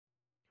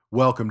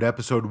Welcome to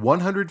episode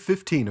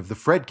 115 of the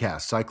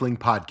FredCast Cycling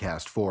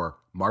Podcast for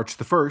March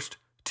the 1st,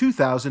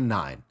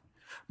 2009.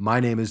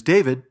 My name is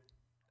David,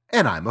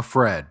 and I'm a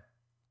Fred.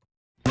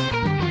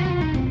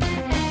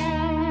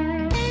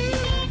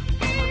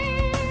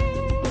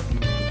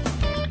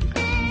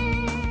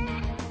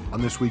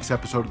 On this week's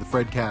episode of the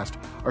FredCast,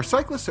 are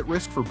cyclists at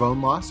risk for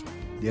bone loss?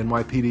 The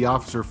NYPD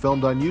officer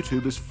filmed on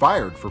YouTube is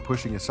fired for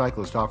pushing a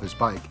cyclist off his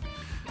bike.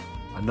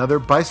 Another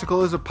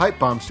bicycle is a pipe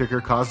bomb sticker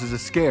causes a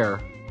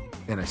scare,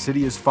 and a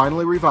city is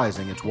finally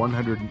revising its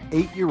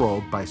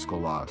 108-year-old bicycle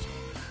laws.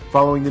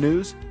 Following the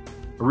news,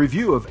 a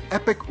review of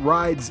Epic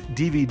Rides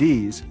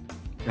DVDs,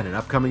 and an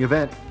upcoming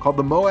event called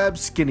the Moab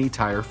Skinny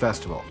Tire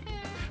Festival.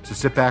 So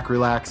sit back,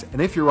 relax, and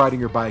if you're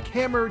riding your bike,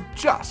 hammer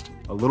just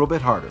a little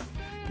bit harder,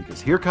 because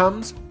here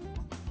comes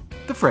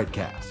the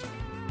FredCast.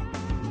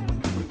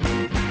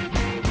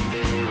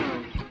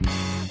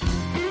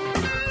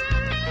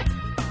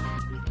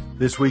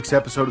 This week's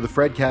episode of the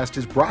FredCast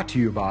is brought to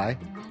you by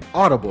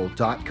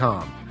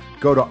Audible.com.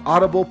 Go to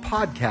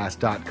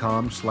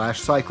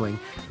audiblepodcast.com/cycling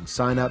and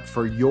sign up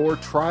for your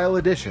trial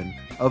edition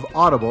of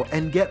Audible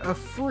and get a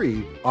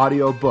free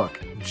audiobook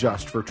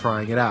just for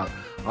trying it out.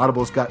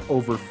 Audible's got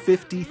over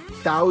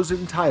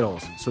 50,000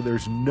 titles, so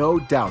there's no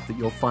doubt that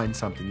you'll find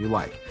something you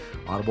like.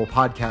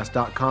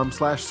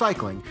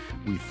 audiblepodcast.com/cycling.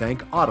 We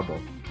thank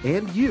Audible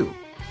and you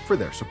for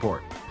their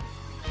support.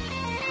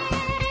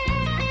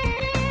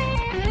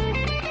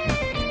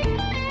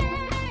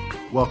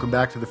 Welcome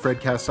back to the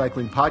FredCast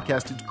Cycling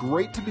Podcast. It's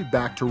great to be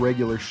back to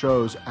regular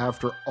shows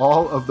after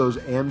all of those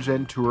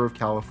Amgen Tour of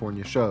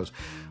California shows.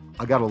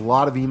 I got a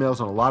lot of emails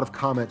and a lot of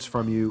comments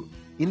from you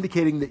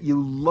indicating that you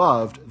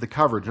loved the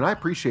coverage, and I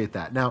appreciate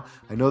that. Now,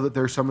 I know that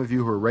there are some of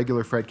you who are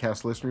regular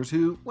FredCast listeners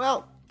who,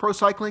 well, pro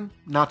cycling,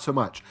 not so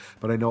much.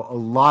 But I know a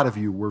lot of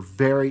you were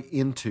very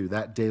into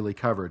that daily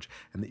coverage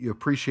and that you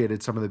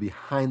appreciated some of the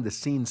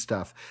behind-the-scenes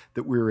stuff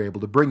that we were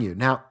able to bring you.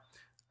 Now,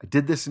 I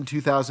did this in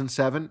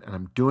 2007, and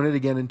I'm doing it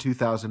again in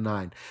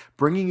 2009.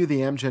 Bringing you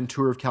the Amgen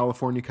Tour of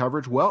California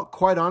coverage, well,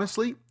 quite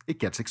honestly, it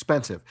gets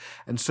expensive.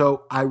 And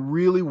so I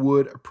really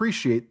would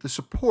appreciate the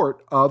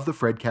support of the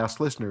FredCast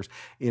listeners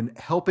in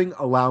helping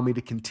allow me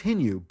to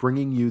continue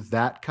bringing you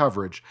that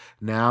coverage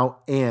now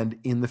and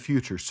in the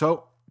future.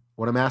 So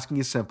what I'm asking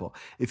is simple.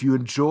 If you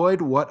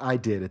enjoyed what I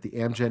did at the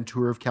Amgen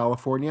Tour of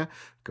California,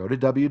 go to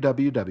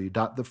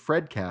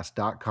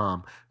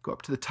www.thefredcast.com. Go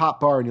up to the top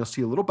bar, and you'll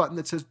see a little button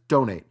that says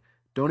Donate.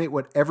 Donate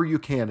whatever you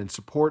can in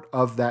support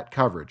of that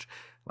coverage.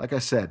 Like I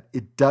said,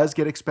 it does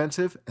get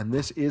expensive, and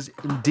this is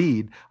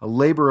indeed a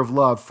labor of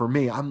love for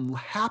me. I'm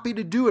happy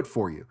to do it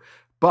for you,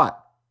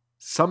 but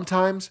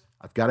sometimes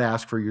I've got to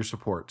ask for your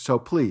support. So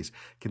please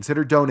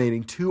consider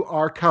donating to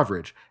our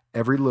coverage.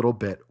 Every little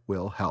bit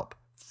will help.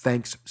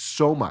 Thanks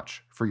so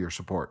much for your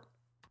support.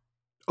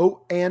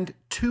 Oh, and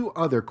two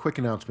other quick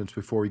announcements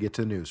before we get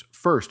to the news.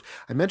 First,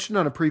 I mentioned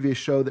on a previous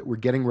show that we're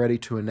getting ready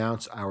to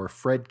announce our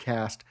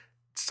FredCast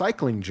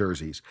cycling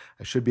jerseys.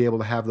 I should be able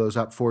to have those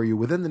up for you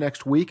within the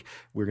next week.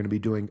 We're going to be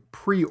doing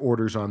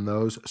pre-orders on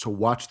those, so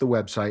watch the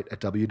website at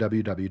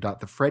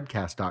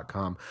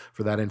www.thefredcast.com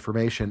for that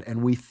information.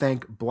 And we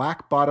thank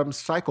Black Bottom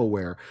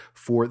Cyclewear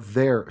for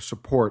their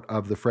support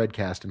of the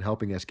FredCast and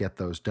helping us get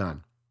those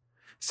done.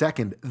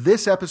 Second,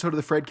 this episode of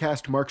the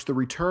FredCast marks the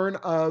return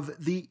of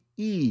the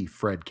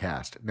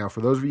FredCast. Now,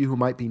 for those of you who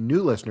might be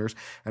new listeners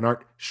and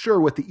aren't sure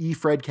what the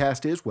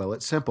FredCast is, well,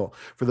 it's simple.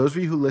 For those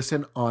of you who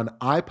listen on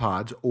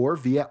iPods or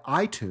via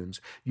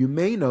iTunes, you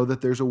may know that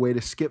there's a way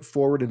to skip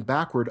forward and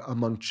backward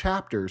among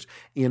chapters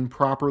in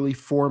properly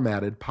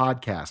formatted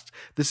podcasts.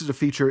 This is a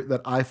feature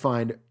that I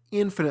find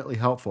infinitely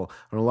helpful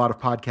on a lot of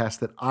podcasts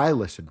that I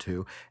listen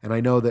to, and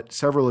I know that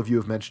several of you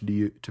have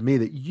mentioned to me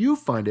that you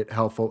find it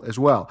helpful as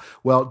well.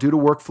 Well, due to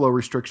workflow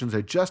restrictions,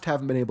 I just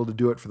haven't been able to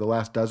do it for the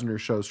last dozen or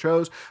so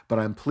shows, but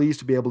I'm pleased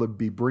to be able to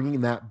be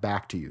bringing that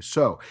back to you.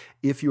 So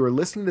if you are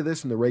listening to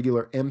this in the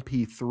regular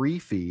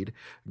MP3 feed,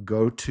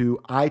 go to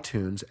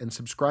iTunes and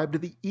subscribe to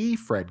the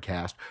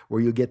FredCast, where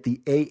you'll get the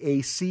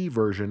AAC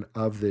version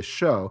of this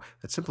show.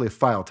 That's simply a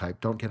file type.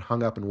 Don't get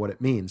hung up in what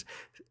it means.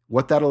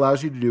 What that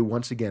allows you to do,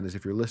 once again, is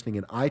if you're listening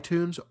in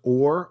iTunes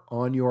or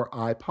on your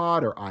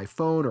iPod or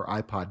iPhone or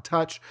iPod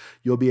Touch,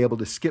 you'll be able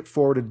to skip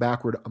forward and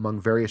backward among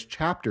various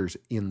chapters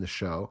in the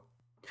show.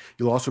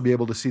 You'll also be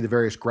able to see the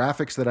various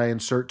graphics that I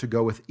insert to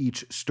go with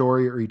each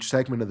story or each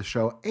segment of the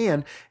show.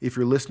 And if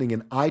you're listening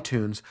in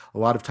iTunes, a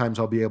lot of times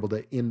I'll be able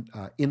to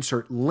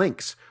insert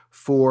links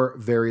for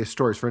various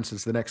stories. For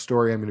instance, the next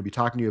story I'm going to be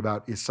talking to you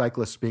about is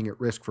cyclists being at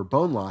risk for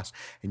bone loss.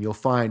 And you'll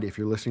find, if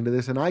you're listening to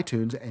this in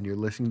iTunes and you're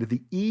listening to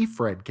the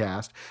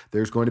FredCast,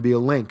 there's going to be a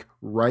link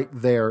right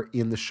there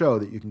in the show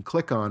that you can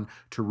click on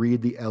to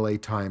read the LA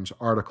Times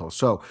article.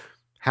 So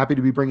happy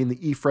to be bringing the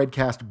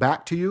FredCast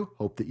back to you.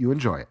 Hope that you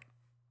enjoy it.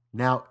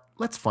 Now,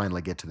 let's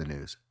finally get to the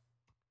news.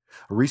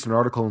 A recent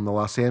article in the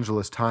Los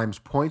Angeles Times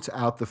points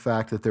out the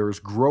fact that there is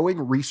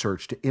growing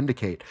research to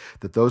indicate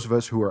that those of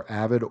us who are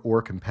avid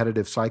or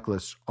competitive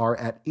cyclists are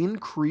at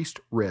increased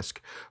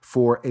risk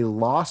for a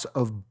loss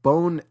of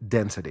bone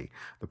density.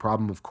 The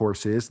problem, of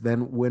course, is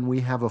then when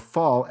we have a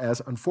fall,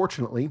 as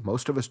unfortunately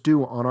most of us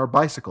do on our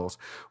bicycles,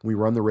 we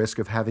run the risk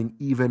of having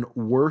even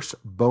worse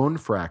bone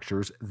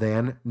fractures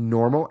than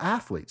normal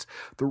athletes.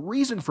 The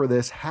reason for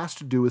this has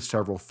to do with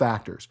several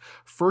factors.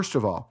 First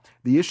of all,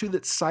 the issue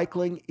that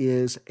cycling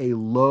is a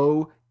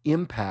low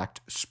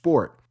impact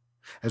sport.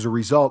 As a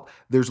result,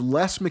 there's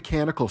less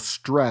mechanical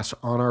stress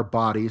on our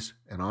bodies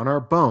and on our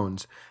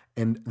bones,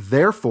 and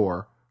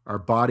therefore our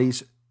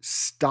bodies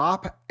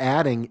stop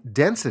adding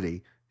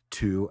density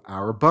to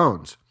our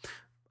bones.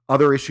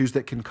 Other issues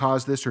that can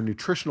cause this are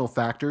nutritional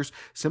factors,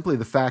 simply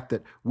the fact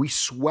that we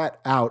sweat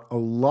out a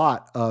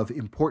lot of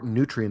important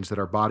nutrients that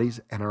our bodies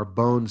and our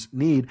bones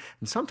need,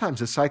 and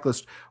sometimes as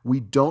cyclists, we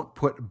don't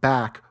put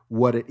back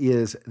what it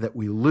is that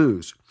we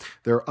lose.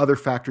 There are other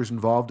factors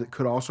involved that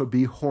could also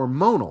be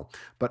hormonal,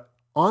 but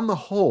on the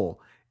whole,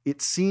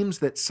 it seems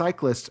that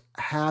cyclists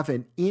have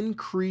an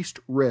increased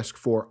risk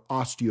for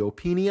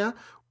osteopenia,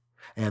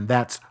 and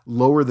that's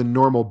lower than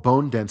normal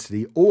bone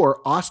density,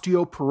 or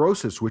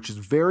osteoporosis, which is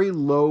very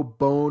low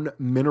bone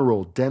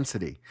mineral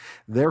density.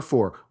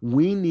 Therefore,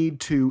 we need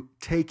to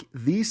take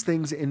these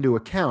things into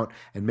account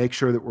and make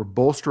sure that we're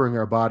bolstering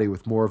our body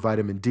with more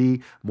vitamin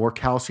D, more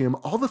calcium,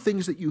 all the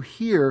things that you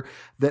hear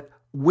that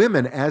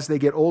women, as they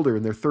get older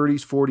in their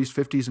 30s, 40s,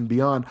 50s, and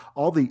beyond,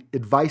 all the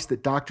advice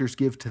that doctors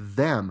give to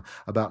them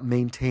about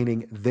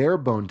maintaining their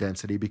bone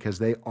density because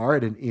they are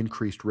at an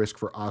increased risk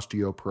for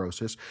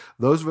osteoporosis.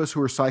 Those of us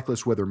who are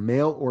cyclists, whether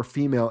male or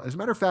female, as a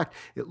matter of fact,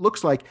 it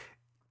looks like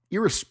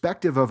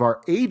irrespective of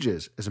our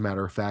ages, as a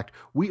matter of fact,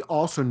 we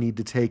also need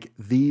to take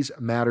these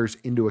matters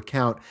into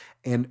account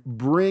and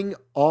bring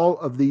all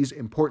of these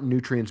important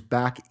nutrients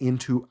back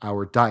into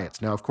our diets.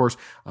 Now, of course,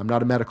 I'm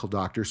not a medical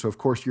doctor, so of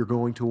course you're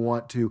going to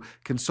want to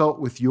consult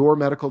with your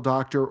medical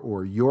doctor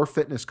or your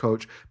fitness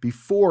coach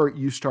before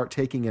you start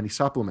taking any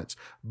supplements.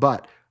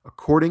 But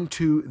according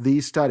to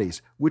these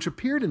studies, which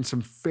appeared in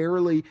some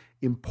fairly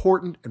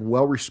important and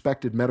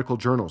well-respected medical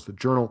journals, the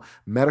journal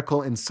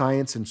Medical and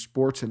Science in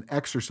Sports and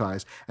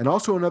Exercise, and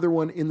also another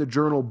one in the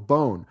journal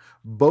Bone,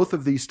 both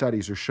of these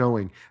studies are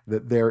showing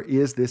that there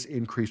is this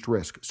increased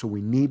risk. So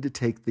we need to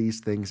take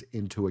these things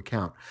into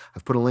account.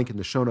 I've put a link in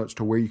the show notes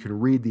to where you can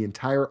read the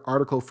entire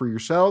article for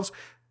yourselves,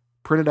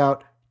 print it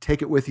out,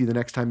 take it with you the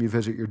next time you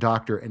visit your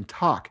doctor, and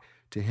talk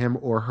to him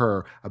or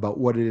her about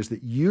what it is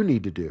that you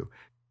need to do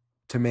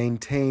to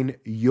maintain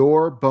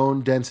your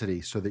bone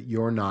density so that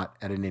you're not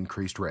at an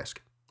increased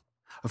risk.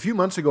 A few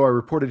months ago, I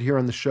reported here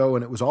on the show,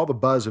 and it was all the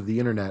buzz of the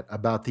internet,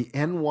 about the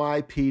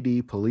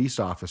NYPD police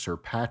officer,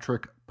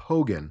 Patrick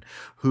Pogan,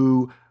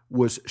 who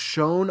was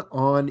shown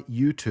on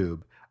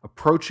YouTube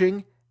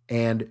approaching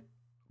and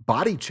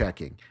body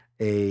checking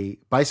a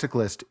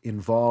bicyclist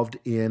involved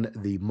in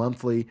the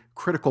monthly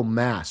critical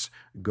mass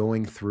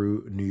going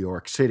through New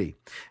York City.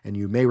 And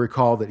you may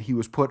recall that he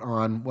was put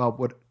on,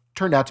 what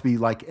turned out to be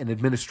like an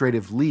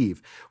administrative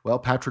leave. Well,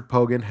 Patrick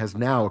Pogan has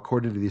now,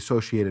 according to the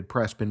Associated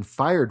Press, been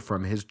fired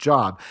from his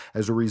job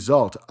as a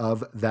result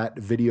of that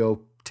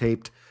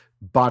videotaped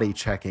body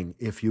checking,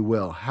 if you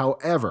will.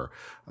 However,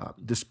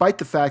 despite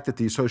the fact that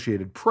the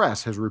Associated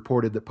Press has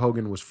reported that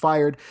Pogan was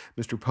fired,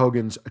 Mr.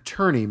 Pogan's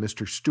attorney,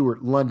 Mr.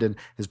 Stuart London,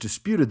 has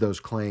disputed those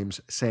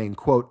claims, saying,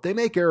 quote, "They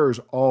make errors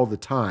all the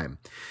time."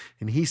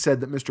 And he said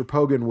that Mr.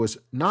 Pogan was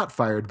not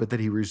fired, but that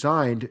he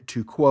resigned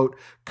to, quote,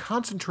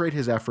 "concentrate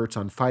his efforts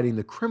on fighting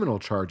the criminal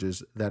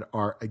charges that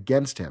are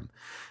against him."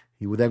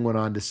 He then went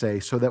on to say,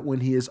 so that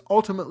when he is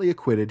ultimately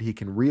acquitted, he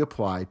can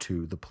reapply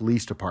to the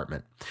police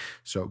department.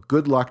 So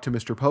good luck to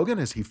Mr. Pogan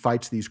as he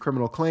fights these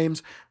criminal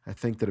claims. I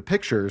think that a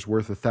picture is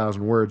worth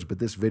 1,000 words, but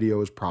this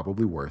video is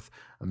probably worth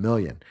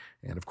 1,000,000.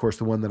 And of course,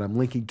 the one that I'm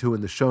linking to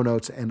in the show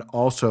notes and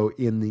also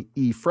in the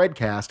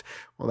FredCast,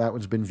 well, that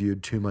one's been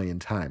viewed 2 million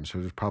times. So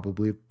there's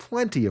probably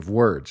plenty of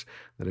words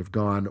that have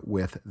gone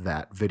with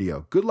that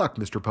video. Good luck,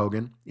 Mr.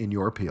 Pogan, in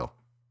your appeal.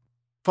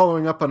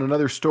 Following up on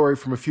another story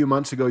from a few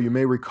months ago, you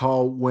may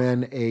recall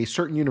when a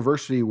certain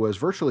university was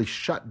virtually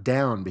shut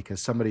down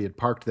because somebody had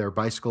parked their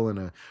bicycle in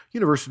a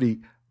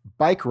university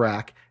bike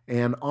rack,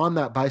 and on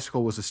that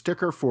bicycle was a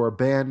sticker for a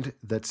band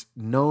that's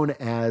known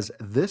as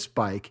 "This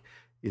Bike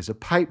is a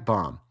Pipe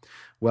Bomb."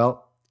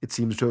 Well, it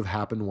seems to have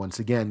happened once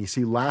again. You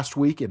see, last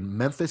week in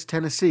Memphis,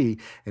 Tennessee,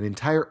 an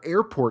entire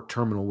airport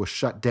terminal was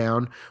shut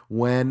down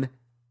when,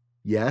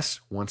 yes,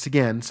 once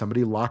again,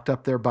 somebody locked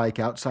up their bike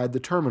outside the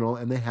terminal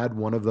and they had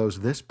one of those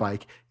 "This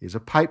Bike is a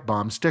Pipe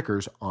Bomb"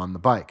 stickers on the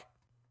bike.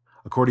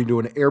 According to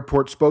an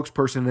airport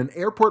spokesperson, an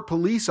airport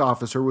police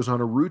officer was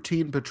on a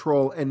routine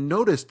patrol and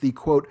noticed the,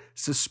 quote,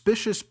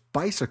 "suspicious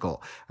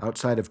bicycle"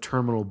 outside of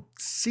Terminal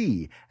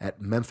C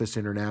at Memphis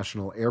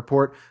International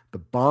Airport. The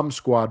bomb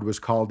squad was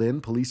called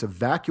in. Police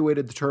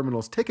evacuated the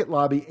terminal's ticket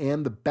lobby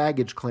and the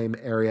baggage claim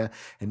area,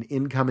 and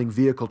incoming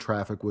vehicle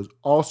traffic was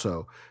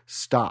also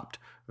stopped.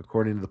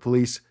 According to the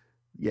police,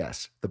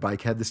 yes, the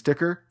bike had the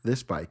sticker,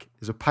 "This Bike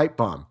is a Pipe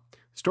Bomb."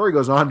 story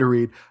goes on to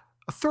read,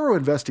 a thorough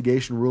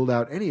investigation ruled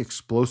out any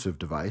explosive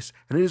device,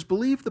 and it is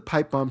believed the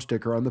pipe bomb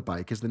sticker on the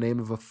bike is the name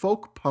of a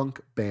folk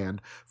punk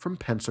band from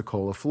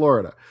Pensacola,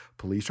 Florida.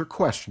 Police are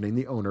questioning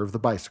the owner of the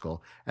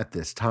bicycle at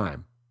this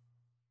time.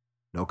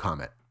 No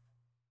comment.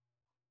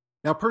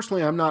 Now,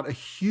 personally, I'm not a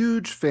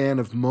huge fan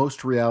of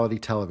most reality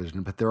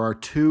television, but there are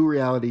two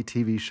reality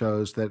TV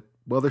shows that,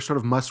 well, they're sort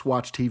of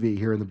must-watch TV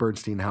here in the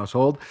Bernstein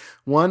household.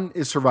 One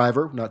is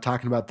Survivor. I'm not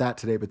talking about that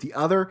today, but the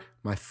other,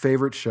 my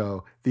favorite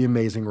show, The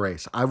Amazing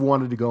Race. I've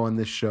wanted to go on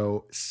this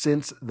show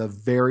since the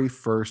very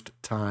first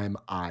time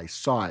I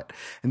saw it.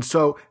 And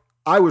so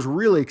I was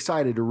really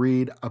excited to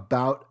read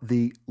about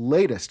the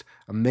latest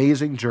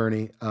amazing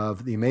journey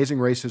of The Amazing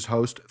Race's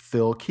host,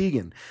 Phil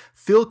Keegan.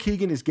 Phil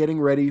Keegan is getting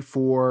ready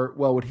for,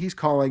 well, what he's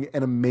calling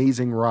an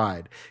amazing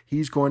ride.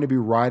 He's going to be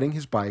riding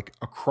his bike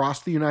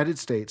across the United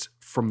States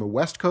from the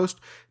West Coast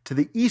to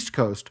the East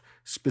Coast,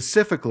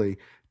 specifically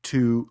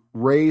to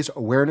raise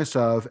awareness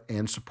of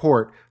and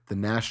support the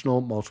National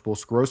Multiple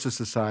Sclerosis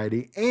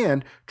Society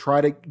and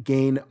try to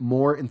gain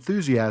more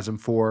enthusiasm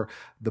for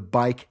the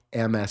bike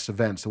MS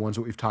events, the ones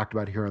that we've talked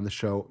about here on the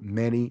show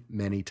many,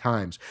 many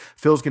times.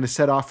 Phil's going to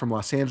set off from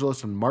Los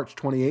Angeles on March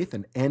 28th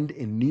and end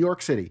in New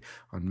York City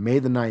on May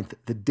the 9th,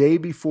 the day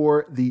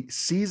before the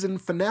season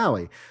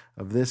finale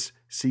of this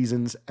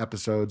season's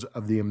episodes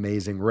of The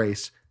Amazing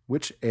Race,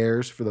 which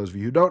airs, for those of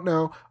you who don't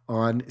know,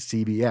 on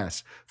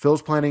CBS.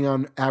 Phil's planning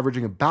on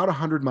averaging about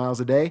 100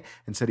 miles a day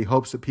and said he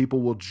hopes that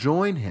people will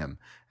join him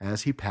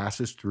as he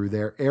passes through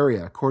their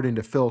area. According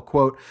to Phil,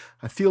 quote,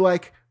 I feel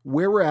like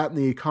where we're at in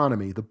the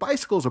economy, the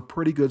bicycle is a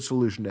pretty good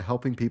solution to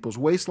helping people's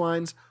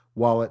waistlines,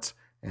 wallets,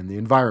 and the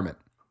environment.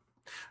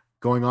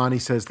 Going on, he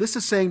says, this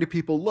is saying to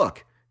people,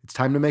 look, it's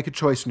time to make a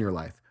choice in your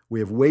life. We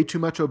have way too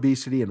much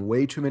obesity and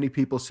way too many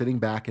people sitting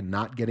back and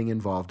not getting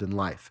involved in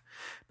life.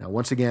 Now,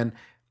 once again,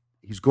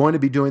 he's going to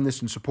be doing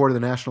this in support of the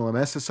National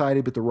MS Society,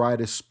 but the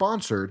ride is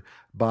sponsored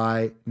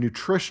by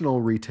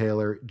nutritional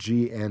retailer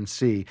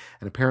GNC,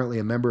 and apparently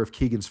a member of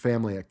Keegan's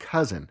family, a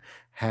cousin,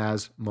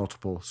 has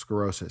multiple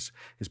sclerosis.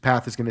 His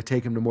path is going to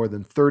take him to more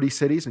than 30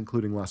 cities,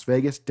 including Las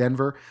Vegas,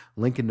 Denver,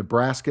 Lincoln,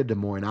 Nebraska, Des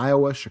Moines,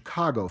 Iowa,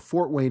 Chicago,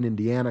 Fort Wayne,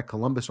 Indiana,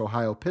 Columbus,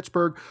 Ohio,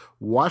 Pittsburgh,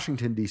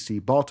 Washington, D.C.,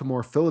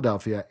 Baltimore,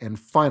 Philadelphia, and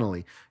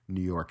finally,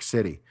 New York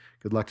City.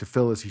 Good luck to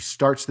Phil as he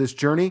starts this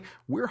journey.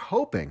 We're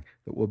hoping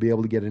that we'll be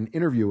able to get an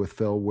interview with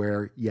Phil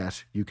where,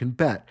 yes, you can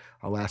bet,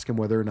 I'll ask him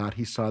whether or not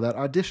he saw that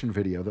audition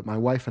video that my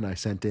wife and I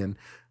sent in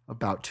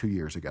about 2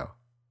 years ago.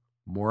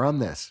 More on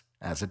this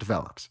as it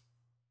develops.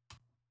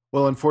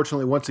 Well,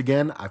 unfortunately, once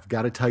again, I've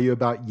got to tell you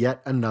about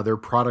yet another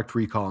product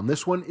recall, and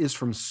this one is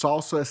from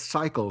Salsa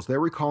Cycles. They're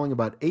recalling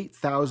about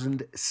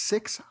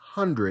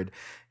 8,600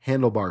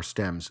 handlebar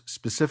stems,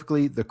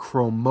 specifically the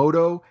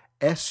Chromoto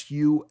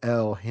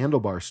SUL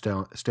handlebar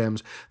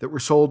stems that were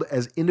sold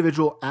as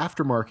individual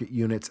aftermarket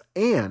units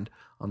and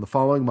on the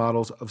following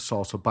models of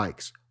Salsa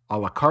bikes: A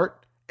la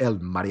Carte, El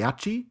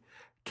Mariachi,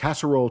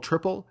 Casserole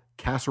Triple,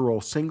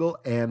 Casserole Single,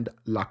 and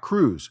La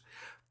Cruz.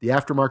 The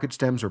aftermarket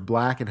stems are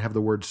black and have the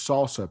word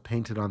Salsa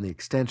painted on the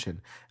extension,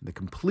 and the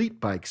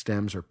complete bike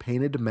stems are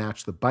painted to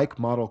match the bike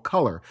model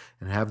color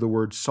and have the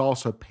word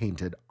Salsa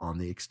painted on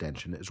the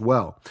extension as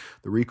well.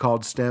 The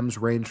recalled stems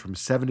range from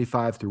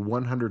 75 through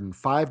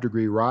 105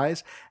 degree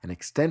rise and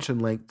extension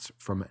lengths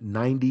from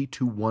 90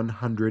 to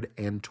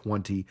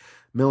 120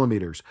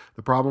 millimeters.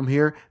 The problem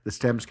here, the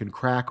stems can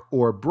crack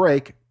or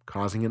break,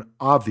 causing an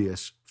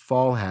obvious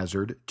fall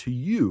hazard to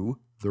you,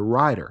 the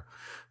rider.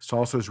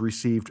 Salsa's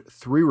received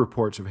 3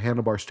 reports of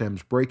handlebar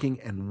stems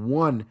breaking, and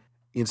 1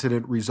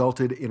 incident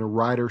resulted in a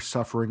rider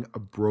suffering a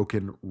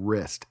broken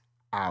wrist.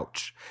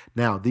 Ouch.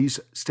 Now, these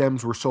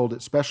stems were sold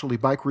at specialty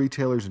bike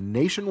retailers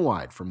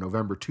nationwide from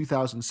November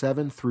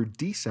 2007 through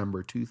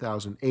December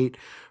 2008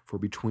 for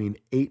between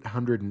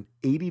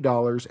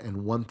 $880 and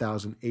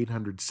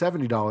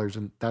 $1,870,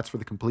 and that's for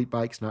the complete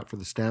bikes, not for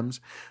the stems.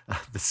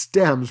 The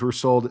stems were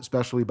sold at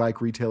specialty bike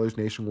retailers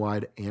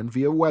nationwide and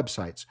via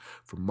websites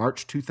from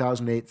March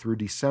 2008 through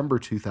December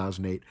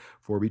 2008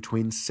 for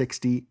between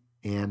 $60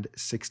 and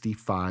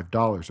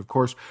 $65. Of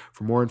course,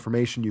 for more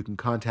information, you can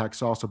contact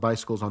Salsa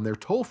Bicycles on their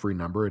toll-free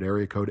number at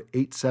area code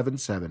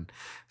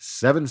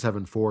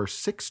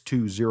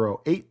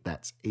 877-774-6208.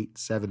 That's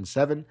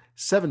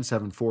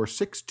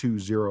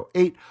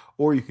 877-774-6208.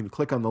 Or you can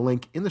click on the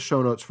link in the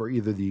show notes for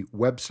either the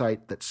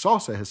website that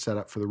Salsa has set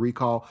up for the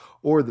recall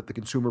or that the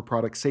Consumer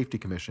Product Safety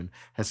Commission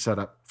has set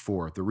up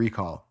for the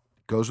recall.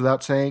 It goes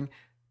without saying,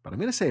 but I'm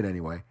going to say it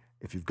anyway.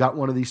 If you've got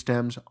one of these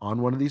stems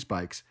on one of these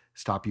bikes,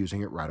 stop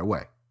using it right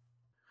away.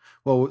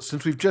 Well,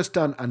 since we've just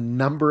done a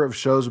number of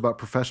shows about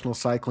professional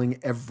cycling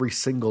every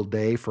single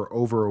day for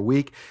over a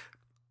week,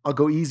 I'll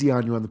go easy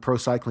on you on the pro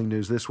cycling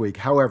news this week.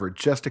 However,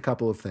 just a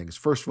couple of things.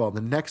 First of all, the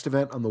next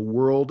event on the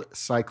World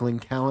Cycling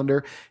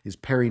calendar is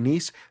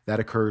Paris-Nice. That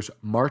occurs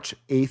March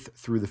 8th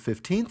through the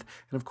 15th.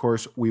 And of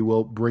course, we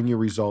will bring you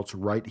results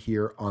right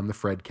here on the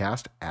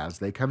FredCast as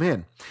they come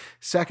in.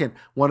 Second,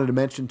 wanted to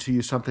mention to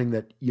you something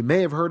that you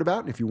may have heard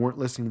about. And if you weren't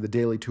listening to the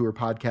Daily Tour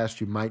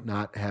podcast, you might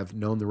not have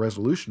known the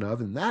resolution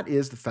of. And that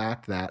is the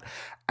fact that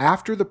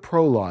after the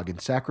prologue in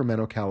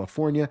Sacramento,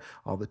 California,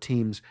 all the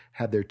teams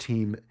had their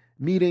team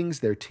meetings,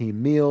 their team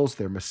meals,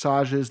 their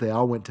massages. They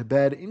all went to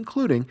bed,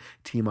 including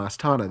Team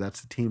Astana.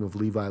 That's the team of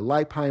Levi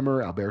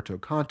Leipheimer, Alberto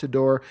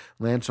Contador,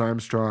 Lance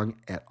Armstrong,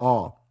 et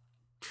al.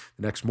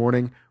 The next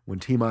morning, when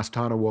Team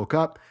Astana woke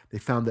up, they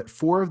found that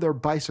 4 of their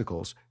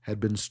bicycles had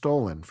been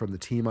stolen from the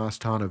Team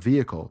Astana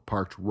vehicle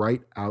parked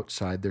right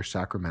outside their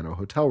Sacramento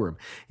hotel room,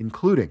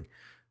 including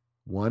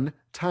one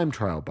time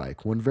trial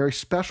bike, one very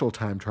special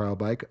time trial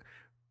bike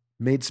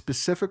made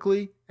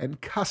specifically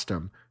and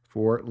custom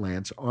for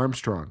Lance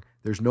Armstrong.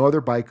 There's no other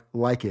bike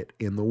like it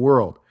in the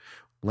world.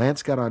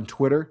 Lance got on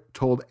Twitter,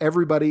 told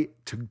everybody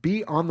to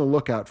be on the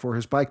lookout for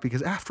his bike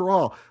because after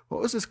all,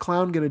 what was this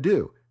clown going to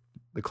do?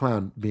 The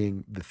clown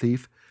being the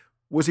thief.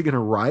 Was he going to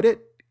ride it?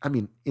 I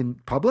mean,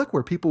 in public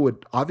where people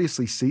would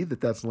obviously see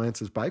that that's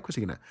Lance's bike? Was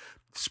he going to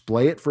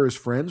display it for his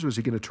friends? Was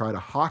he going to try to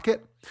hawk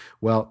it?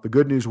 Well, the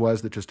good news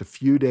was that just a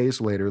few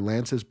days later,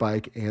 Lance's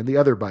bike and the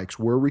other bikes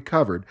were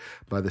recovered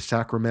by the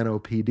Sacramento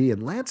PD,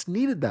 and Lance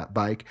needed that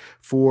bike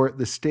for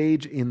the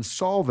stage in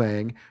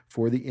Solvang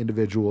for the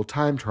individual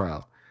time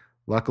trial.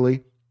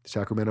 Luckily,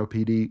 Sacramento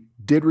PD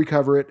did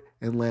recover it,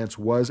 and Lance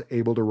was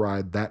able to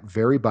ride that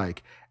very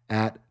bike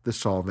at the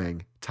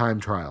Solvang time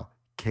trial.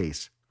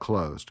 Case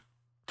closed.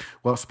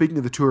 Well, speaking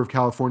of the Tour of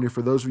California,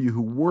 for those of you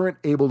who weren't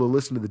able to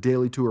listen to the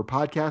Daily Tour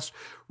podcast,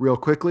 real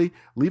quickly,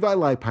 Levi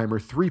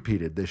Leipheimer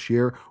three-peated this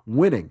year,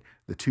 winning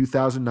the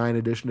 2009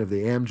 edition of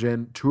the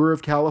Amgen Tour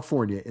of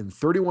California in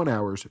 31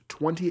 hours,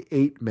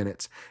 28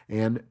 minutes,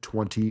 and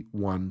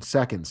 21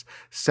 seconds.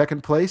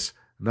 Second place,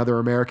 another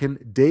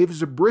American, Dave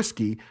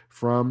Zabriskie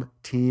from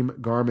Team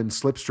Garmin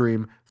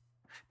Slipstream.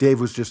 Dave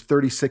was just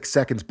 36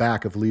 seconds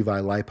back of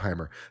Levi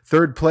Leipheimer.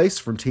 Third place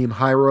from Team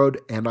High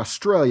Road and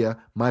Australia,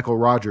 Michael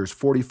Rogers,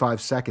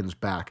 45 seconds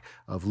back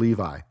of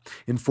Levi.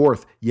 In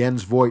fourth,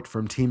 Jens Voigt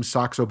from Team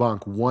Saxo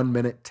Bank, 1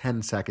 minute,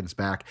 10 seconds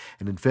back.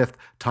 And in fifth,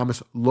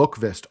 Thomas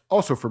Lokvist,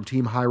 also from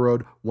Team High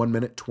Road, 1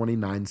 minute,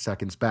 29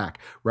 seconds back.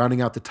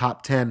 Rounding out the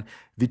top 10,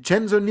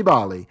 Vincenzo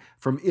Nibali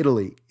from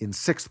Italy in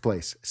sixth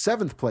place.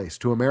 Seventh place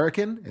to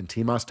American and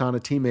Team Astana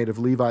teammate of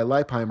Levi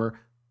Leipheimer,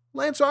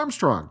 Lance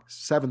Armstrong,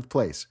 seventh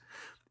place.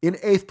 In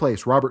eighth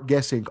place, Robert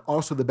Gesink,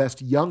 also the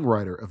best young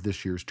rider of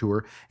this year's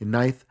tour. In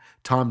ninth,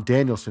 Tom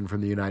Danielson from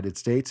the United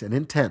States. And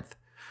in 10th,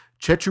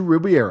 Chechu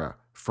Ribiera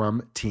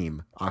from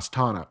Team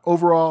Astana.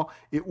 Overall,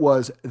 it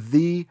was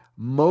the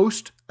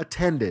most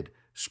attended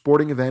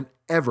sporting event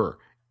ever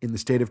in the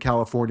state of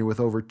California, with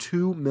over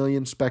 2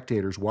 million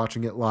spectators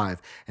watching it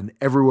live. And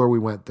everywhere we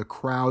went, the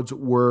crowds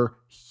were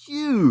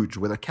huge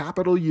with a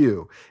capital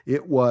U.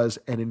 It was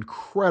an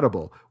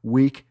incredible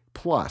week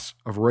plus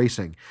of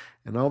racing.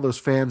 And all those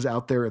fans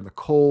out there in the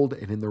cold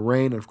and in the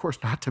rain, and of course,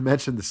 not to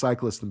mention the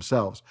cyclists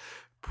themselves.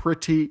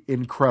 Pretty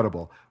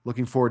incredible.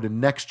 Looking forward to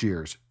next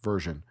year's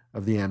version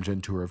of the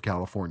Amgen Tour of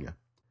California.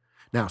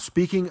 Now,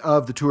 speaking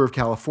of the Tour of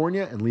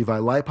California and Levi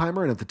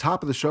Leipheimer, and at the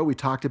top of the show, we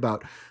talked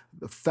about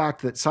the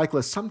fact that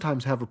cyclists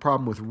sometimes have a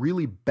problem with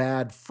really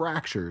bad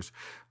fractures.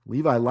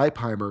 Levi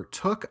Leipheimer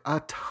took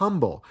a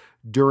tumble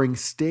during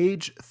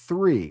stage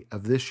 3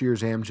 of this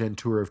year's Amgen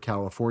Tour of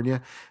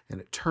California,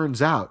 and it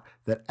turns out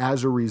that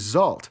as a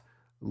result,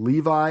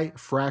 Levi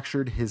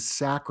fractured his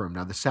sacrum.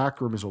 Now, the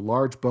sacrum is a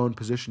large bone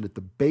positioned at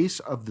the base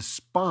of the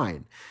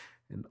spine,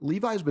 and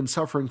Levi's been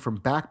suffering from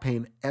back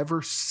pain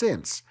ever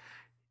since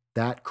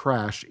that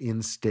crash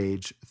in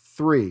stage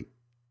 3.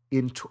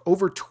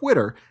 Over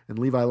Twitter, and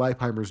Levi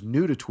Leipheimer's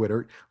new to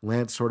Twitter,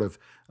 Lance sort of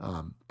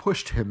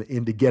pushed him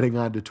into getting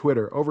onto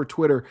Twitter. Over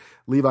Twitter,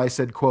 Levi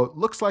said, quote,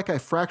 "Looks like I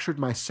fractured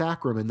my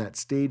sacrum in that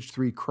stage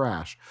 3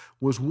 crash.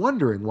 Was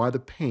wondering why the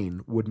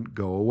pain wouldn't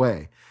go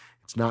away.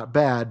 It's not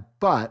bad,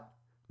 but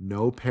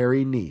no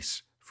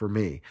Paris-Nice for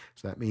me."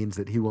 So that means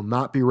that he will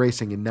not be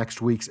racing in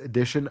next week's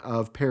edition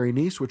of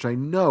Paris-Nice, which I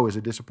know is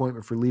a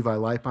disappointment for Levi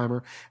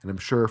Leipheimer, and I'm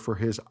sure for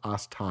his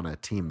Astana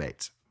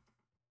teammates.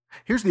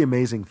 Here's the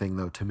amazing thing,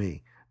 though, to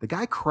me. The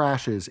guy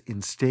crashes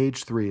in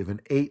stage 3 of an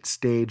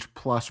 8-stage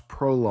plus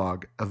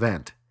prologue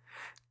event,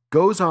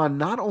 goes on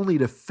not only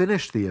to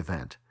finish the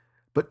event,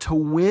 but to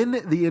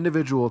win the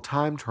individual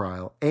time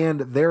trial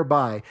and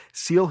thereby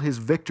seal his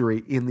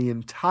victory in the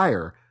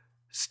entire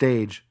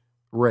stage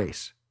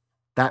race.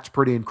 That's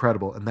pretty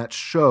incredible, and that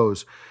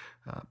shows,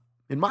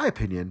 in my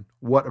opinion,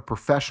 what a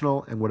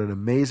professional and what an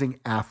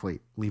amazing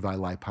athlete Levi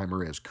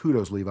Leipheimer is.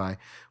 Kudos, Levi.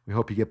 We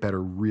hope you get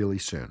better really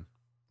soon.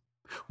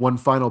 One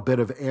final bit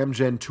of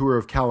Amgen Tour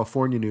of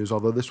California news,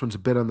 although this one's a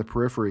bit on the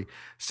periphery.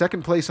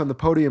 Second place on the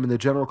podium in the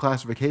general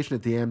classification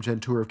at the Amgen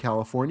Tour of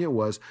California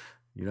was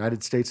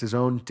United States'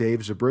 own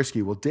Dave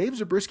Zabriskie. Well, Dave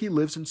Zabriskie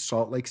lives in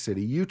Salt Lake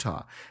City,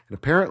 Utah, and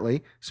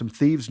apparently some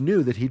thieves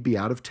knew that he'd be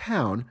out of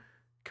town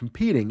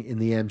competing in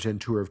the Amgen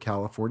Tour of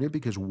California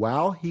because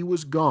while he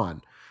was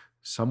gone,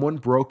 someone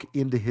broke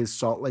into his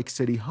Salt Lake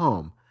City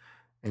home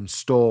and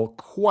stole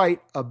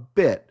quite a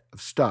bit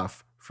of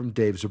stuff from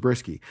Dave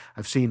Zabriskie.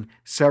 I've seen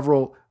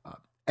several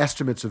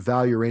estimates of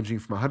value ranging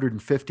from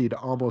 $150,000 to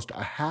almost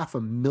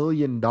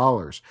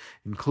 $500,000,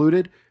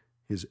 included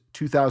his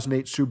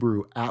 2008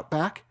 Subaru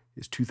Outback,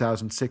 his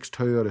 2006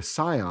 Toyota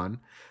Scion,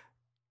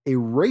 a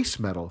race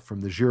medal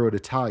from the Giro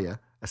d'Italia,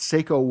 a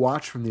Seiko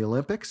watch from the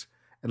Olympics,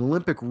 an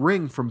Olympic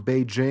ring from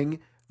Beijing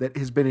that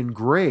has been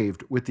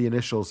engraved with the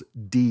initials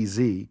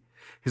DZ,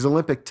 his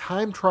Olympic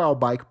time trial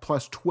bike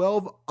plus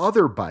 12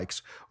 other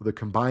bikes with a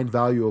combined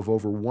value of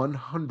over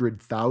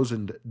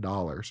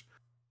 $100,000,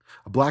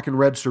 a black and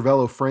red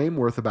Cervelo frame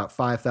worth about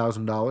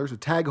 $5,000, a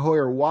Tag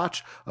Heuer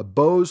watch, a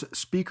Bose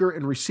speaker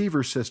and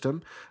receiver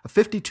system, a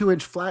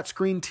 52-inch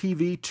flat-screen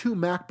TV, 2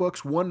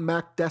 MacBooks, 1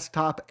 Mac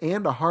desktop,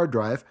 and a hard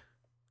drive.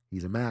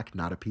 He's a Mac,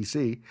 not a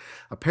PC.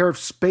 A pair of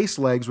Space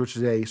Legs, which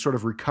is a sort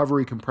of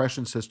recovery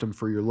compression system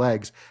for your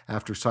legs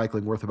after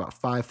cycling, worth about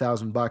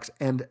 $5,000,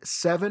 and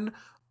 7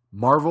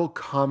 Marvel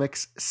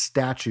Comics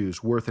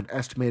statues worth an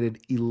estimated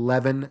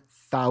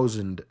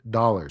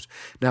 $11,000.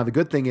 Now, the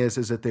good thing is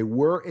that they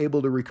were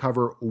able to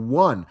recover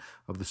one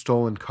of the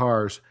stolen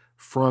cars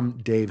from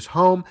Dave's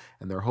home,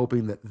 and they're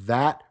hoping that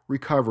that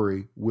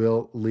recovery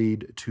will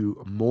lead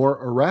to more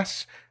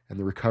arrests and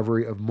the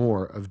recovery of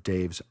more of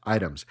Dave's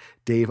items.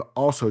 Dave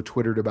also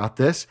Twittered about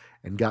this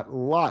and got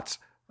lots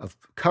of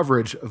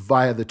coverage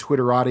via the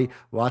Twitterati.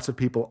 Lots of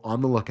people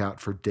on the lookout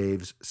for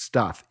Dave's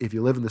stuff. If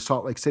you live in the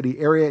Salt Lake City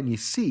area and you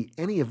see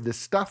any of this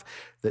stuff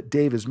that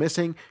Dave is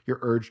missing, you're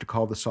urged to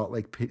call the Salt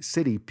Lake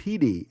City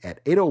PD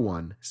at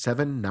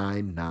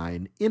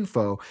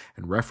 801-799-INFO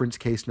and reference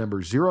case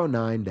number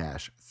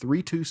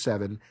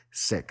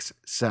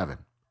 09-32767.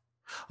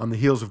 On the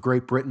heels of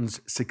Great Britain's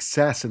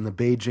success in the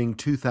Beijing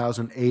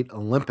 2008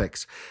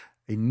 Olympics,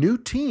 a new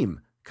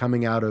team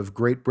coming out of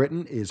Great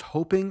Britain is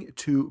hoping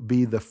to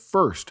be the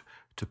first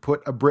to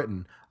put a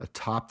Briton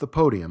atop the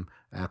podium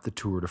at the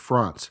Tour de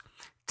France.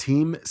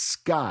 Team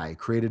Sky,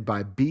 created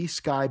by B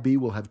Sky B,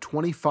 will have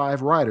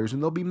 25 riders,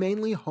 and they'll be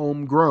mainly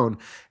homegrown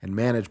and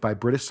managed by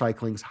British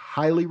cycling's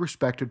highly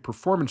respected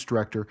performance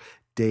director,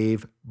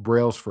 Dave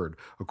Brailsford.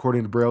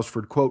 According to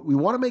Brailsford, quote, "We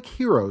want to make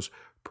heroes,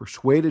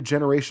 persuade a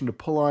generation to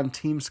pull on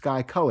Team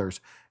Sky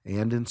colors,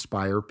 and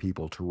inspire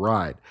people to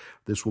ride.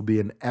 This will be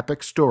an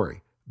epic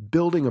story,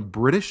 building a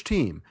British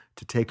team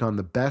to take on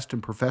the best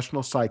in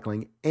professional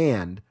cycling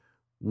and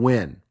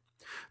win.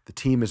 The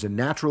team is a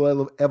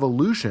natural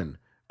evolution,"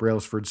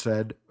 Brailsford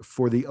said,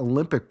 "for the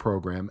Olympic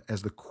program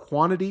as the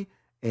quantity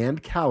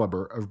and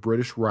caliber of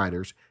British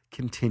riders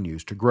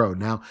continues to grow."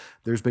 Now,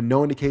 there's been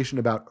no indication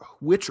about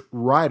which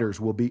riders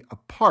will be a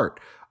part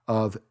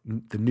of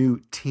the new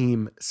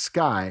Team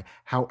Sky.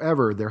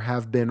 However, there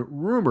have been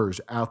rumors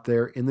out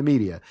there in the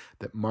media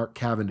that Mark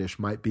Cavendish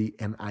might be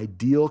an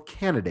ideal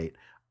candidate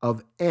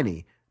of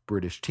any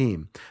British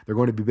team. They're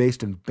going to be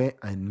based in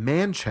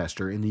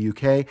Manchester in the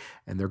UK,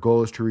 and their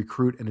goal is to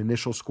recruit an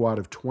initial squad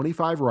of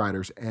 25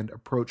 riders and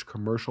approach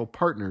commercial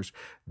partners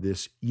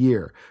this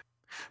year.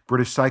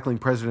 British cycling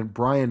president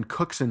Brian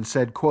Cookson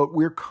said, quote,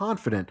 "We're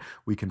confident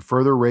we can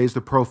further raise the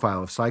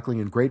profile of cycling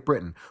in Great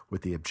Britain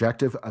with the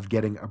objective of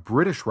getting a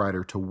British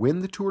rider to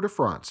win the Tour de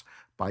France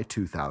by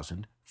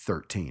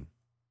 2013.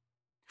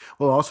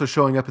 Well, also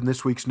showing up in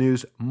this week's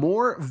news,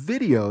 more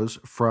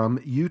videos from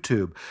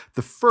YouTube.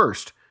 The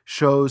first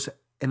shows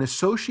an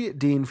associate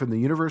dean from the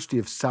University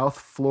of South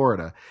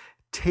Florida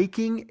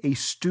taking a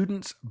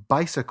student's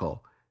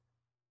bicycle.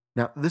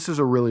 Now, this is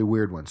a really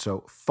weird one,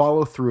 so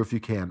follow through if you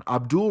can.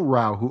 Abdul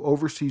Rao, who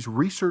oversees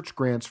research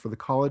grants for the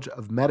College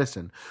of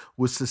Medicine,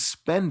 was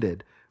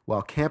suspended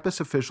while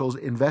campus officials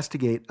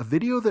investigate a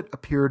video that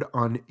appeared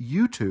on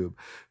YouTube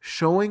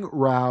showing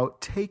Rao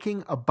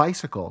taking a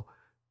bicycle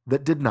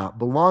that did not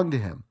belong to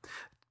him.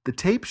 The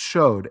tape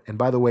showed, and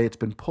by the way, it's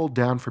been pulled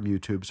down from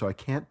YouTube, so I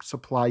can't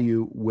supply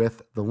you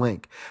with the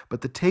link,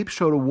 but the tape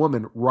showed a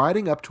woman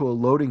riding up to a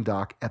loading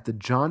dock at the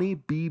Johnny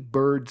B.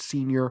 Bird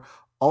Sr.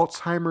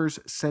 Alzheimer's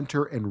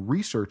Center and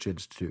Research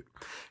Institute.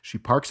 She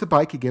parks the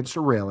bike against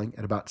a railing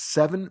at about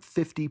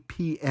 7:50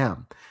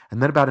 p.m.,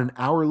 and then about an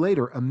hour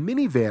later, a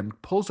minivan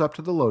pulls up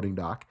to the loading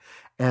dock,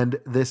 and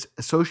this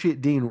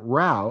Associate Dean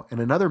Rao and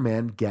another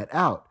man get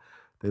out.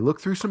 They look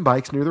through some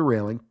bikes near the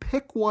railing,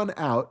 pick one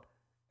out,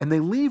 and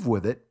they leave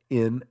with it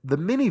in the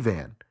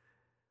minivan.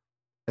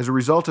 As a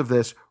result of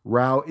this,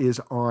 Rao is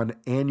on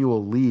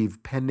annual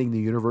leave pending the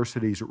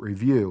university's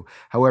review.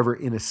 However,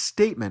 in a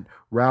statement,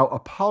 Rao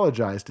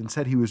apologized and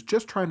said he was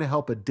just trying to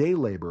help a day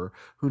laborer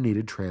who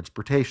needed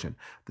transportation.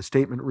 The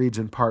statement reads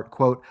in part,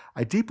 quote,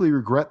 "I deeply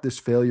regret this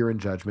failure in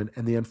judgment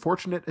and the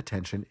unfortunate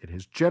attention it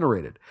has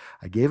generated.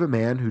 I gave a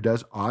man who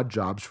does odd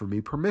jobs for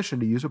me permission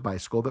to use a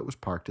bicycle that was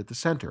parked at the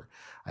center.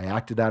 I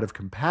acted out of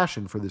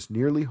compassion for this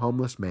nearly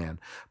homeless man,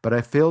 but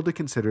I failed to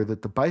consider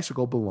that the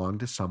bicycle belonged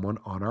to someone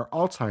on our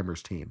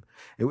Alzheimer's team.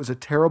 It was a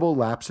terrible terrible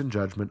lapse in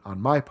judgment on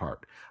my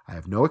part. I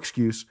have no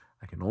excuse.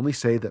 I can only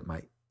say that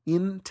my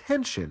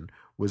intention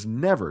was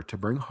never to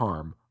bring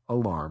harm,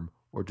 alarm,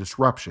 or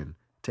disruption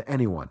to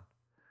anyone.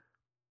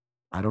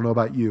 I don't know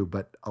about you,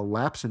 but a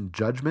lapse in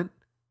judgment?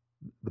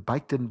 The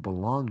bike didn't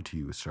belong to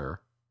you,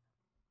 sir.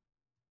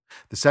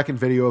 The second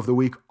video of the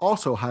week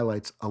also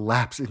highlights a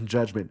lapse in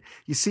judgment.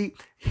 You see,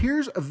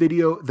 here's a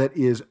video that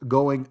is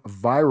going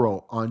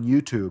viral on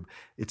YouTube.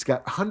 It's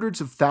got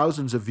hundreds of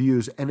thousands of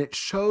views, and it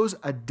shows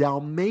a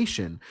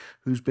Dalmatian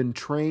who's been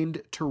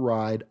trained to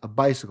ride a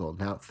bicycle.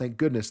 Now, thank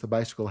goodness the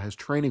bicycle has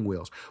training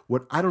wheels.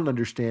 What I don't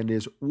understand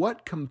is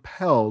what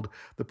compelled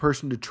the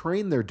person to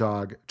train their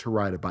dog to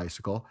ride a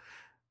bicycle,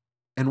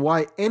 and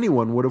why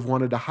anyone would have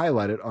wanted to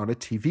highlight it on a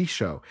TV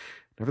show.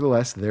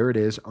 Nevertheless, there it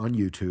is on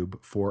YouTube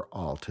for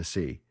all to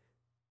see.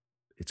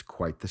 It's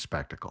quite the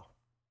spectacle.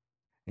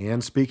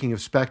 And speaking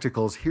of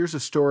spectacles, here's a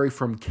story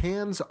from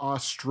Cairns,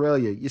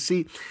 Australia. You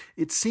see,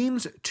 it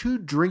seems two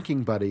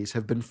drinking buddies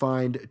have been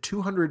fined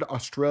 $200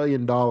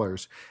 Australian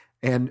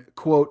and,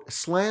 quote,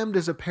 slammed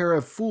as a pair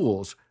of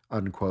fools,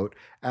 unquote,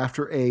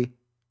 after a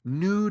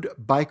nude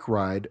bike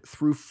ride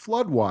through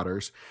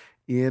floodwaters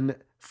in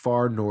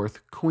far north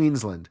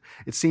Queensland.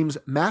 It seems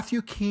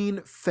Matthew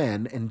Keane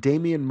Fenn and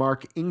Damien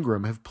Mark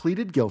Ingram have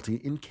pleaded guilty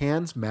in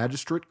Cairns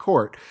Magistrate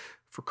Court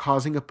for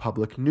causing a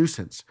public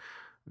nuisance.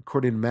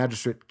 According to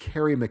Magistrate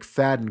Kerry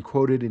McFadden,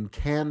 quoted in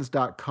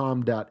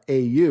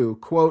cairns.com.au,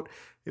 quote,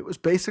 it was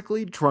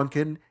basically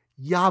drunken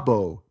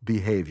yabo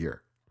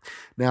behavior.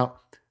 Now,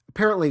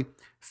 apparently,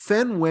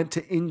 Fenn went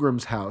to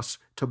Ingram's house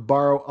to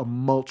borrow a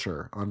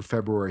mulcher on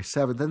February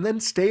 7th and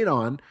then stayed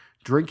on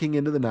drinking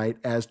into the night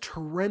as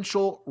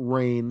torrential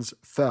rains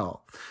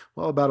fell.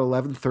 Well, about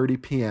 11:30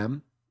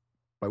 p.m.,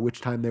 by which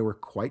time they were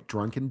quite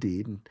drunk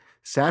indeed and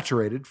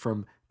saturated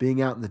from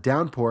being out in the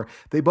downpour,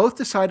 they both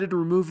decided to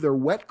remove their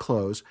wet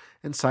clothes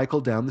and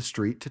cycle down the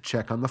street to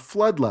check on the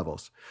flood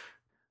levels.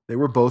 They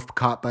were both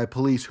caught by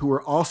police who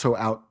were also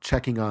out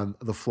checking on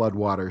the flood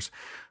waters.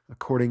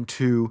 According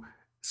to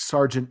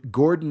Sergeant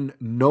Gordon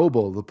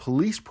Noble, the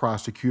police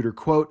prosecutor,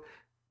 quote,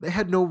 they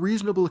had no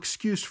reasonable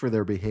excuse for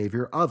their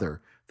behavior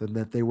other than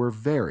that they were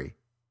very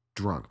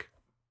drunk.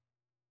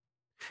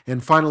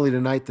 And finally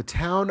tonight, the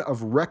town of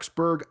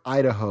Rexburg,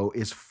 Idaho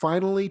is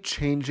finally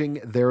changing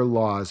their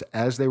laws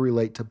as they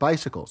relate to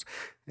bicycles.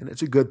 And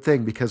it's a good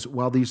thing because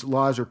while these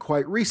laws are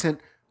quite recent,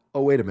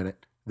 oh, wait a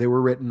minute, they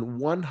were written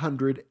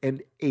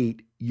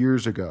 108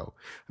 years ago.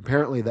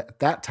 Apparently at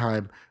that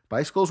time,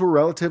 bicycles were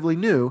relatively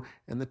new,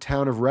 and the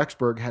town of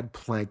Rexburg had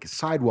plank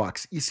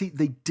sidewalks. You see,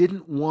 they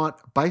didn't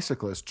want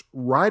bicyclists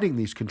riding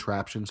these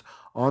contraptions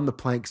on the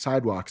plank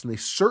sidewalks, and they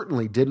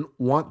certainly didn't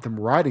want them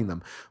riding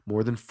them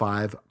more than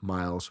 5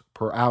 miles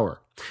per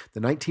hour.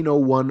 The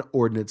 1901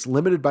 ordinance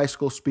limited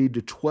bicycle speed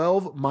to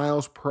 12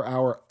 miles per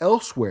hour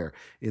elsewhere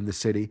in the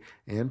city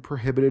and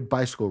prohibited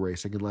bicycle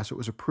racing unless it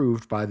was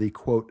approved by the,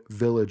 quote,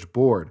 village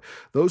board.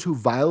 Those who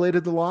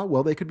violated the law,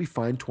 well, they could be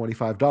fined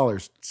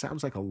 $25.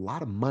 Sounds like a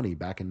lot of money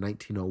back in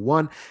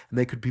 1901, and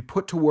they could be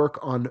put to work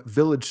on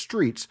village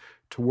streets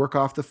to work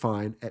off the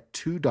fine at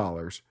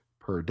 $2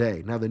 per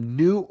day. Now, the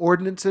new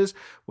ordinances,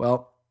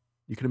 well,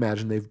 you can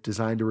imagine they've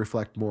designed to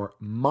reflect more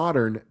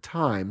modern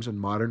times and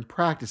modern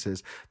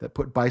practices that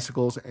put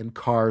bicycles and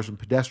cars and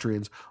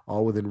pedestrians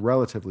all within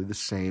relatively the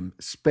same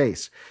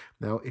space.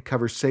 Now, it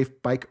covers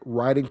safe bike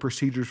riding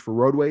procedures for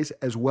roadways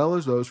as well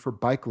as those for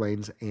bike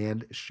lanes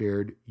and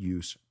shared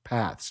use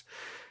paths.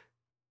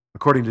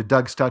 According to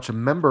Doug Stutch, a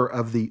member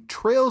of the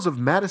Trails of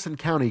Madison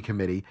County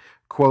Committee,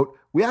 quote,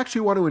 we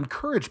actually want to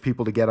encourage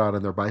people to get out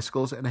on their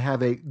bicycles and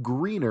have a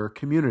greener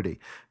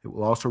community. It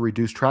will also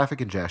reduce traffic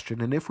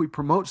congestion, and if we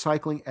promote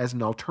cycling as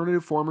an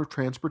alternative form of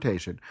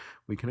transportation,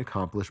 we can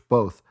accomplish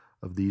both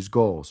of these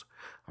goals.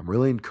 I'm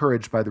really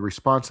encouraged by the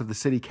response of the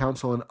City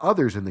Council and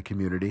others in the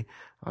community.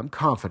 I'm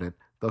confident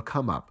they'll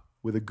come up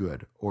with a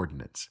good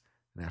ordinance.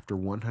 And after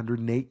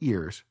 108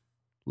 years,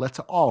 let's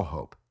all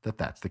hope that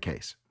that's the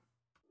case.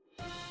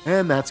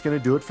 And that's going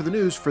to do it for the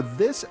news for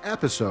this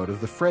episode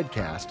of the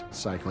FredCast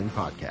Cycling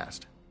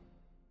Podcast.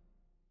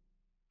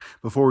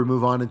 Before we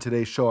move on in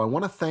today's show, I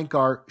want to thank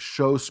our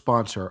show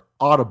sponsor,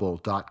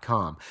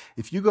 Audible.com.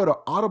 If you go to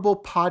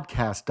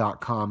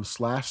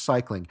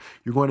audiblepodcast.com/cycling,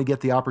 you're going to get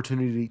the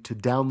opportunity to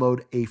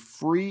download a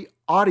free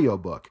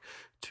audiobook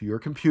to your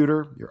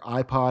computer, your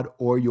iPod,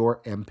 or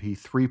your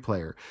MP3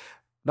 player.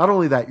 Not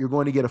only that, you're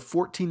going to get a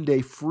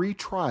 14-day free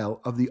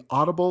trial of the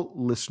Audible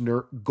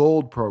Listener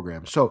Gold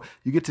program. So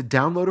you get to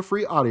download a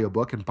free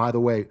audiobook. And by the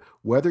way,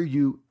 whether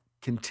you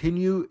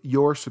continue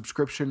your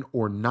subscription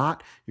or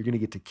not, you're going to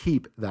get to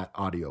keep that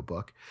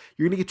audiobook.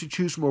 You're going to get to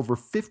choose from over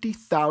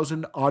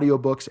 50,000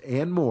 audiobooks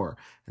and more.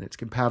 And it's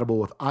compatible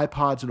with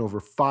iPods and over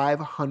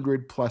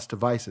 500 plus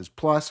devices.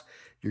 Plus,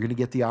 you're going to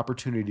get the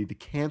opportunity to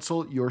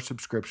cancel your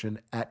subscription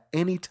at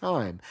any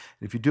time.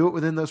 And if you do it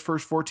within those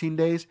first 14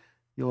 days,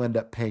 you'll end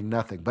up paying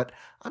nothing. But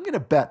I'm going to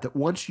bet that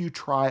once you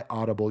try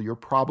Audible, you're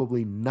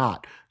probably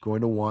not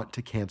going to want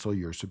to cancel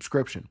your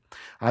subscription.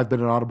 I've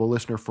been an Audible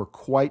listener for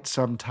quite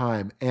some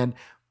time, and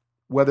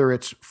whether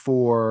it's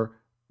for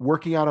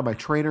working out on my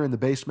trainer in the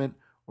basement,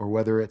 or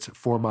whether it's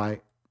for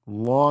my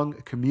long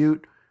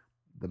commute,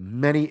 the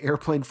many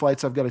airplane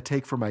flights I've got to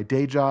take for my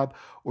day job,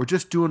 or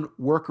just doing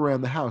work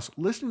around the house,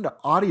 listening to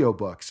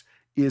audiobooks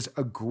is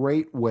a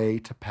great way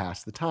to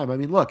pass the time. I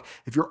mean, look,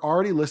 if you're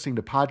already listening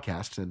to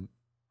podcasts, and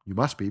you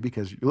must be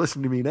because you're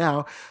listening to me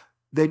now,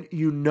 then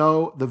you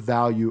know the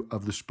value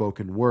of the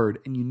spoken word,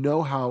 and you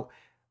know how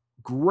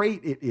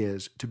great it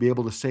is to be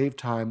able to save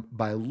time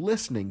by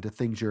listening to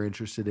things you're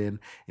interested in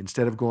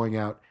instead of going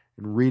out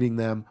and reading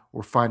them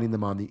or finding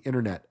them on the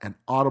internet. And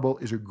Audible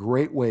is a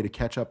great way to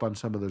catch up on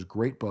some of those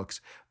great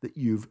books that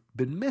you've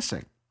been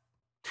missing.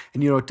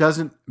 And it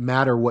doesn't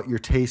matter what your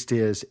taste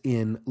is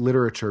in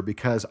literature,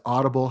 because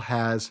Audible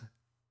has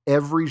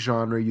every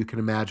genre you can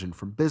imagine,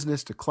 from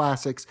business to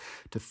classics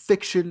to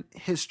fiction,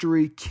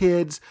 history,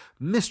 kids,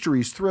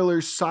 mysteries,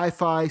 thrillers,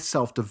 sci-fi,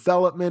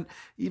 self-development,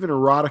 even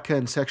erotica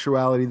and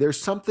sexuality.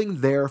 There's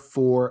something there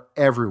for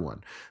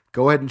everyone.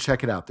 Go ahead and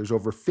check it out. There's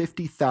over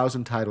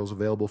 50,000 titles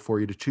available for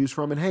you to choose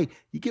from. And hey,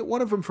 you get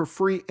one of them for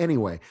free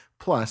anyway.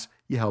 Plus,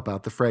 you help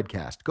out the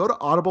FredCast. Go to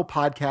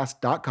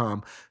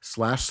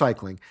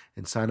audiblepodcast.com/cycling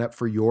and sign up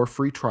for your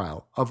free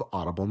trial of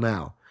Audible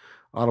now.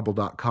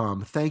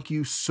 Audible.com. Thank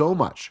you so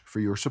much for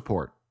your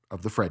support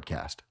of the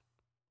FredCast.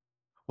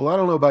 Well, I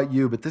don't know about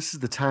you, but this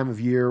is the time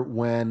of year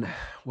when,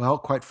 well,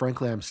 quite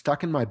frankly, I'm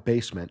stuck in my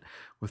basement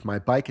with my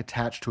bike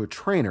attached to a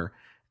trainer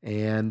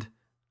and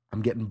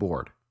I'm getting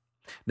bored.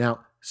 Now,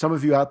 some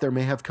of you out there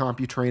may have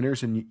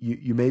CompuTrainers, and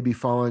you may be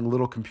following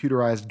little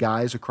computerized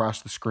guys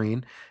across the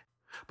screen.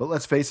 But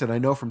let's face it, I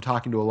know from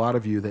talking to a lot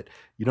of you that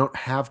you don't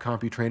have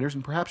CompuTrainers,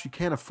 and perhaps you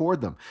can't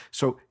afford them.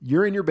 So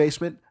you're in your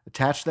basement,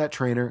 attached to that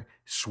trainer,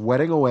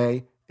 sweating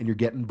away, and you're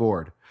getting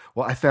bored.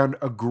 Well, I found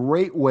a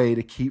great way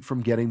to keep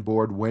from getting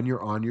bored when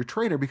you're on your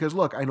trainer, because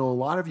look, I know a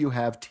lot of you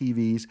have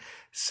TVs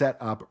set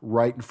up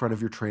right in front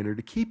of your trainer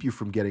to keep you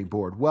from getting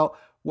bored. Well,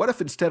 what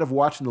if instead of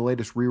watching the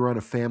latest rerun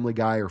of Family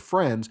Guy or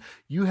Friends,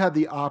 you had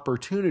the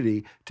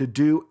opportunity to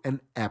do an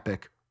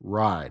epic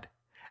ride?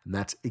 And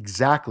that's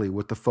exactly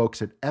what the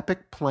folks at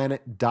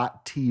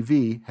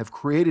epicplanet.tv have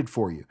created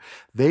for you.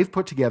 They've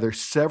put together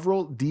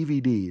several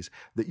DVDs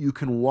that you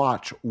can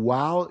watch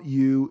while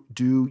you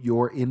do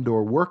your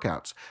indoor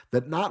workouts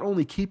that not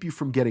only keep you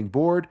from getting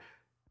bored,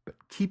 but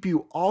keep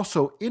you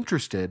also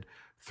interested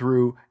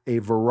through a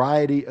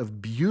variety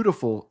of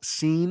beautiful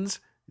scenes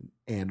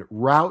and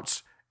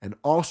routes, and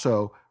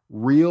also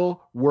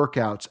real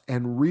workouts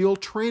and real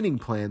training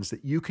plans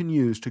that you can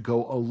use to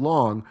go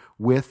along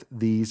with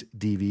these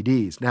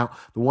DVDs. Now,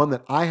 the one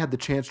that I had the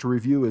chance to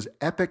review is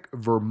Epic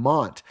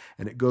Vermont,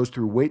 and it goes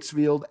through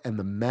Waitsfield and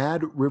the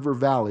Mad River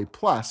Valley,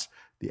 plus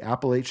the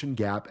Appalachian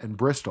Gap and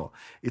Bristol.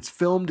 It's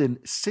filmed in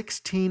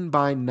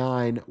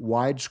 16:9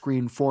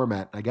 widescreen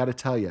format. I got to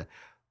tell you,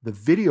 the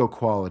video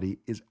quality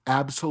is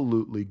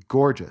absolutely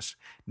gorgeous.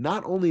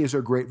 Not only is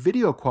there great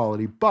video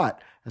quality,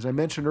 but as I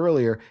mentioned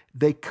earlier,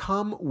 they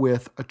come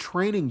with a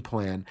training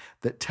plan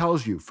that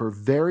tells you for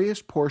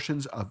various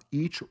portions of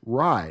each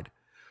ride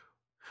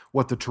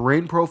what the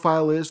terrain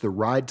profile is, the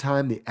ride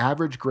time, the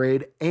average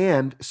grade,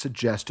 and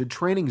suggested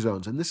training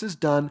zones. And this is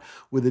done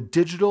with a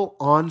digital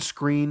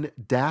on-screen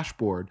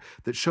dashboard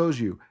that shows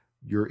you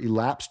your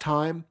elapsed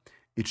time.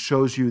 It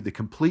shows you the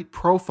complete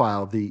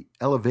profile, the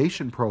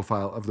elevation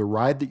profile of the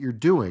ride that you're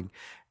doing,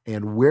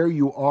 and where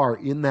you are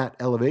in that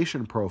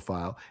elevation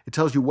profile. It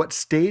tells you what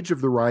stage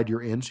of the ride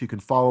you're in, so you can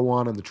follow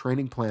on the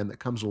training plan that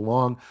comes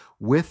along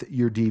with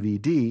your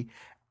DVD.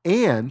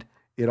 And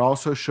it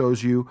also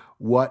shows you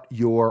what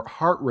your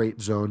heart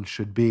rate zone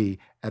should be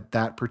at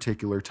that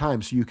particular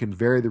time. So you can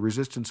vary the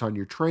resistance on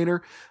your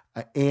trainer,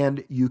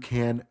 and you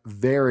can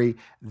vary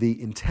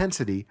the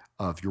intensity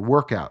of your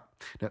workout.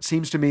 Now, it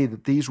seems to me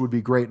that these would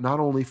be great not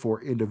only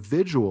for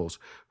individuals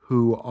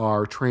who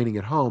are training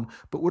at home,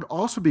 but would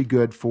also be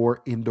good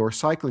for indoor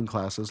cycling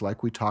classes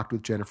like we talked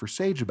with Jennifer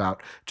Sage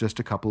about just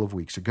a couple of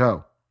weeks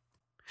ago.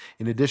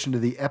 In addition to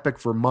the Epic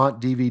Vermont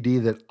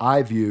DVD that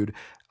I viewed,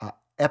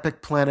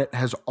 Epic Planet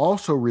has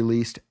also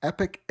released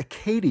Epic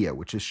Acadia,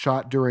 which is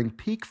shot during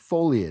peak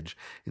foliage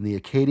in the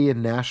Acadia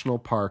National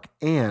Park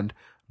and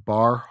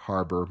Bar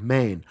Harbor,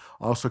 Maine.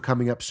 Also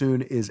coming up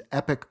soon is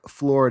Epic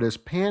Florida's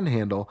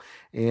Panhandle,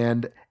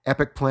 and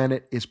Epic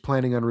Planet is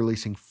planning on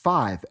releasing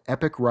 5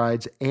 epic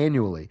rides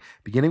annually,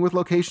 beginning with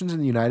locations in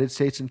the United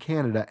States and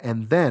Canada,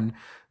 and then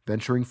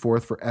venturing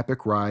forth for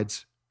epic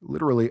rides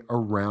literally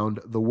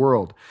around the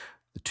world.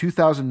 The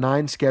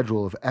 2009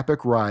 schedule of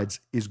epic rides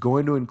is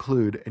going to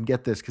include, and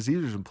get this, because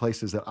these are some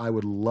places that I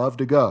would love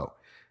to go,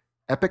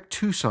 Epic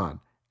Tucson,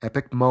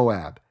 Epic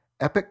Moab,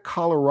 Epic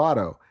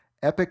Colorado,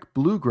 Epic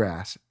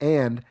Bluegrass,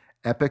 and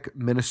Epic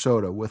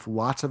Minnesota, with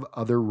lots of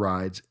other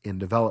rides in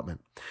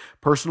development.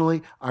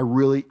 Personally, I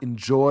really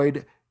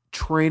enjoyed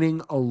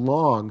training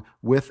along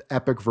with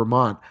Epic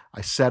Vermont.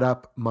 I set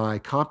up my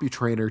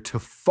CompuTrainer to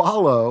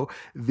follow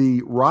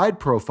the ride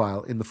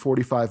profile in the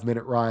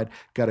 45-minute ride,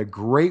 got a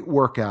great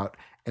workout,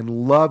 and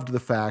loved the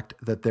fact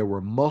that there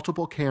were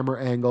multiple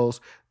camera angles,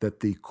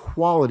 that the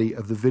quality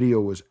of the video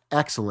was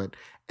excellent,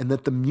 and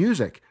that the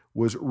music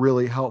was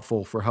really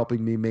helpful for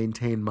helping me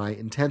maintain my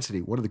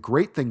intensity. One of the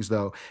great things,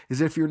 though,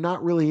 is if you're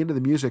not really into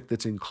the music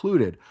that's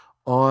included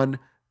on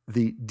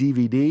the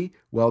DVD,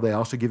 well, they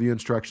also give you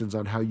instructions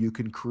on how you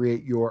can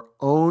create your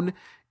own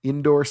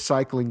indoor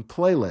cycling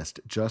playlist,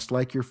 just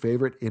like your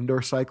favorite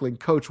indoor cycling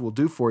coach will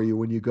do for you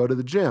when you go to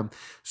the gym,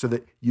 so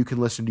that you can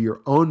listen to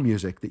your own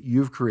music that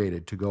you've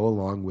created to go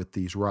along with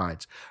these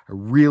rides. I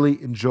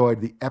really enjoyed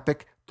the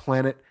Epic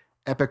Planet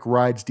Epic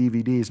Rides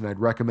DVDs, and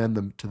I'd recommend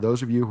them to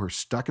those of you who are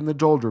stuck in the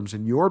doldrums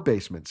in your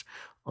basements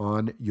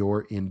on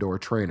your indoor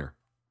trainer.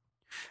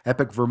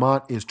 Epic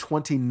Vermont is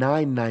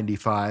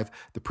 $29.95.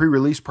 The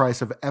pre-release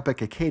price of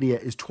Epic Acadia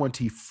is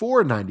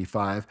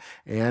 $24.95.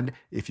 And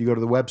if you go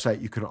to the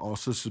website, you can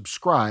also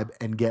subscribe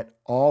and get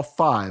all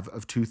 5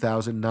 of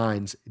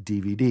 2009's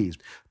DVDs.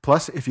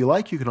 Plus, if you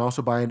like, you can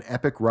also buy an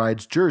Epic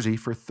Rides jersey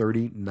for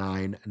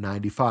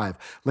 $39.95.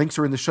 Links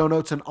are in the show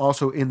notes and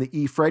also in the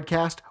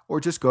eFredcast, or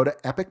just go to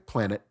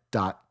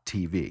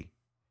epicplanet.tv.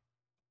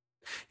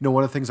 You know,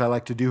 one of the things I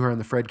like to do here on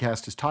the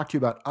FredCast is talk to you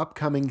about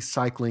upcoming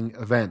cycling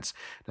events.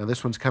 Now,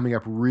 this one's coming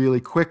up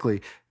really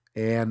quickly,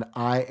 and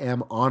I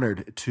am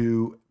honored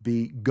to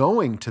be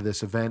going to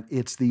this event.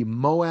 It's the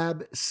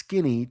Moab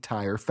Skinny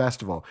Tire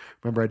Festival.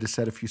 Remember, I just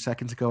said a few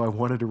seconds ago I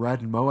wanted to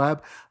ride in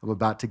Moab? I'm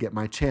about to get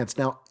my chance.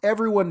 Now,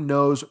 everyone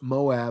knows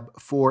Moab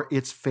for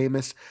its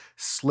famous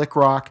Slick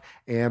Rock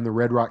and the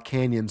Red Rock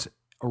Canyons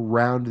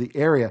around the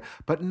area,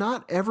 but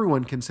not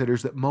everyone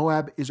considers that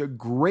Moab is a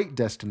great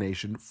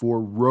destination for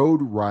road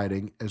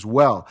riding as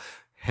well.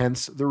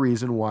 Hence the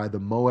reason why the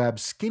Moab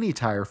Skinny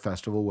Tire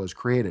Festival was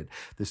created.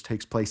 This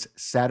takes place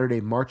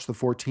Saturday, March the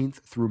 14th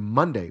through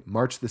Monday,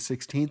 March the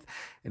 16th,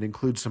 and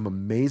includes some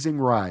amazing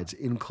rides,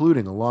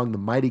 including along the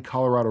mighty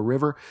Colorado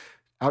River,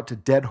 out to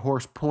Dead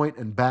Horse Point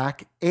and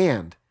back,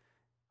 and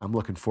I'm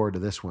looking forward to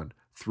this one,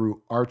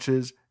 through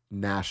Arches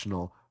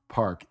National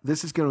Park.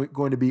 This is going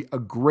to be a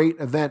great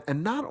event,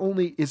 and not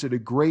only is it a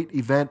great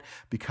event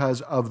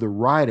because of the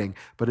riding,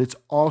 but it's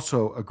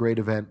also a great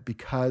event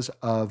because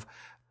of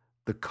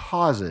the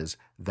causes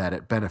that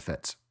it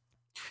benefits.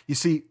 You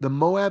see, the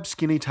Moab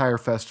Skinny Tire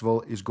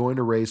Festival is going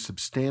to raise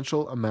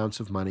substantial amounts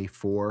of money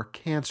for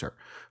cancer,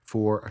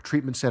 for a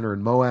treatment center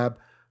in Moab,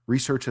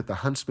 research at the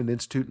Huntsman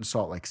Institute in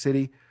Salt Lake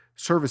City,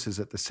 services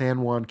at the San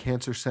Juan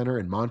Cancer Center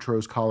in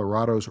Montrose,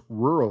 Colorado's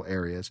rural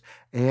areas,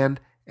 and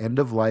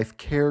end-of-life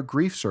care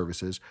grief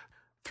services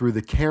through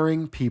the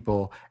caring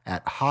people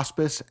at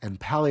Hospice and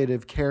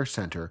Palliative Care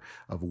Center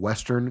of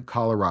Western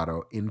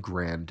Colorado in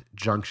Grand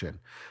Junction.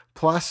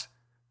 Plus,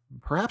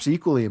 perhaps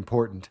equally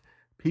important,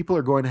 people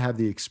are going to have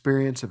the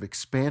experience of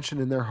expansion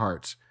in their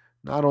hearts,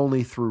 not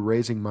only through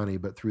raising money,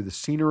 but through the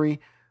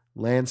scenery,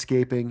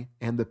 landscaping,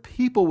 and the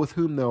people with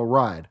whom they'll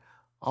ride,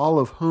 all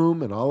of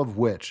whom and all of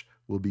which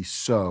will be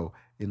so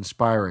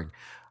inspiring.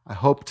 I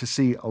hope to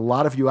see a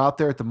lot of you out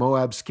there at the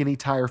Moab Skinny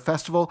Tire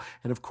Festival.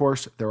 And of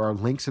course, there are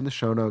links in the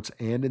show notes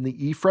and in the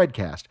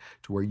eFredcast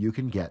to where you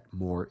can get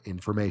more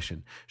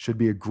information. Should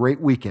be a great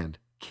weekend.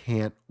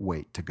 Can't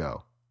wait to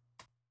go.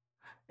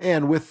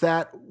 And with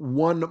that,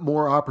 one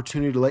more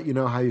opportunity to let you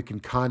know how you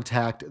can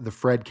contact the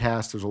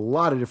FredCast. There's a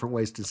lot of different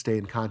ways to stay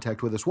in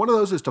contact with us. One of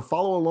those is to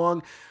follow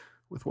along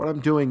with what I'm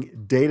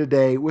doing day to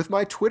day with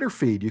my Twitter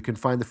feed. You can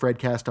find the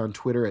FredCast on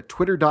Twitter at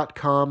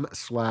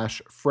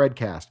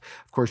twitter.com/FredCast.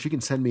 Of course, you can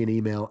send me an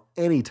email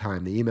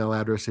anytime. The email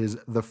address is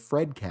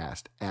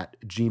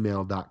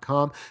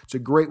thefredcast@gmail.com. It's a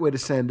great way to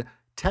send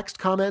text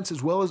comments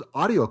as well as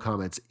audio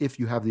comments. If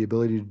you have the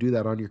ability to do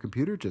that on your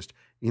computer, just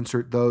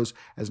insert those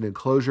as an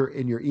enclosure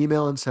in your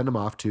email and send them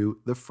off to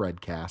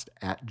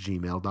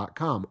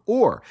thefredcast@gmail.com.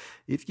 Or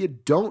if you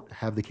don't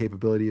have the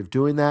capability of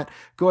doing that,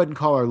 go ahead and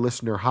call our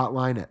listener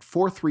hotline at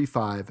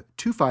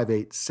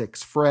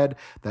 435-258-6FRED.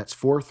 That's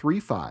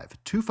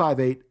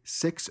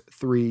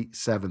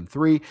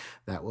 435-258-6373.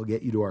 That will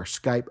get you to our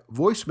Skype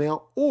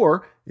voicemail.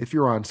 Or if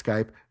you're on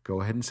Skype,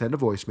 go ahead and send a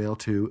voicemail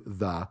to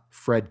the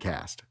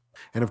FredCast.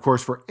 And of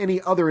course, for any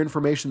other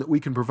information that we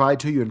can provide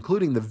to you,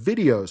 including the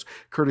videos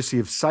courtesy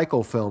of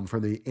Cycle Film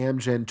from the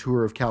Amgen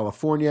Tour of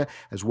California,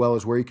 as well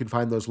as where you can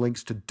find those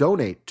links to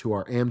donate to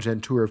our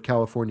Amgen Tour of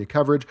California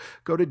coverage,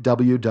 go to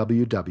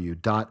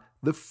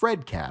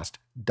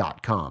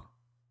www.thefredcast.com.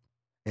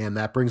 And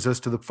that brings us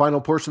to the final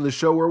portion of the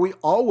show where we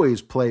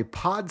always play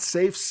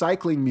pod-safe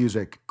cycling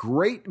music.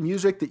 Great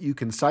music that you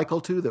can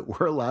cycle to that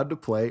we're allowed to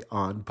play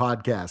on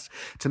podcasts.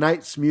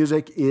 Tonight's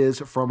music is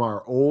from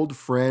our old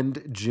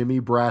friend,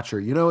 Jimmy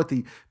Bratcher. You know, at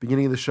the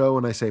beginning of the show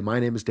when I say, my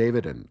name is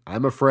David and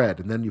I'm a Fred,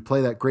 and then you play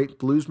that great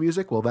blues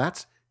music? Well,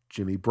 that's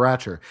Jimmy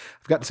Bratcher.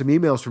 I've gotten some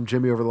emails from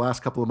Jimmy over the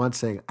last couple of months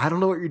saying, I don't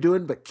know what you're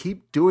doing, but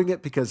keep doing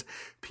it because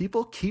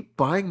people keep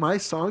buying my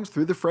songs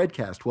through the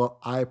FredCast. Well,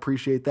 I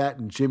appreciate that,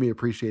 and Jimmy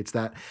appreciates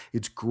that.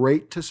 It's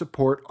great to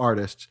support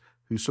artists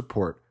who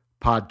support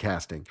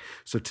podcasting.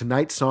 So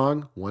tonight's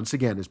song, once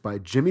again, is by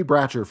Jimmy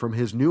Bratcher from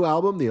his new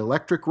album, The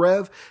Electric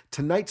Rev.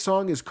 Tonight's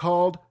song is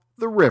called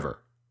The River.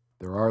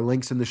 There are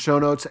links in the show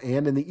notes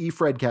and in the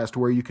eFredcast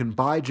where you can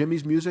buy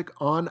Jimmy's music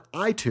on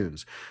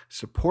iTunes.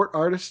 Support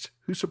artists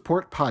who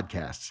support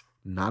podcasts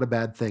Not a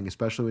bad thing,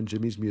 especially when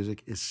Jimmy's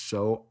music is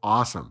so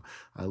awesome.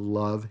 I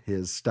love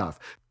his stuff.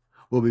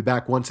 We'll be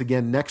back once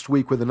again next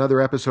week with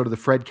another episode of the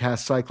FredCast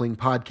Cycling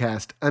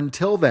Podcast.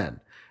 Until then,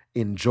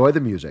 enjoy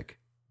the music,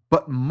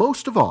 but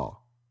most of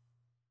all,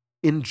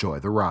 enjoy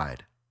the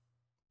ride.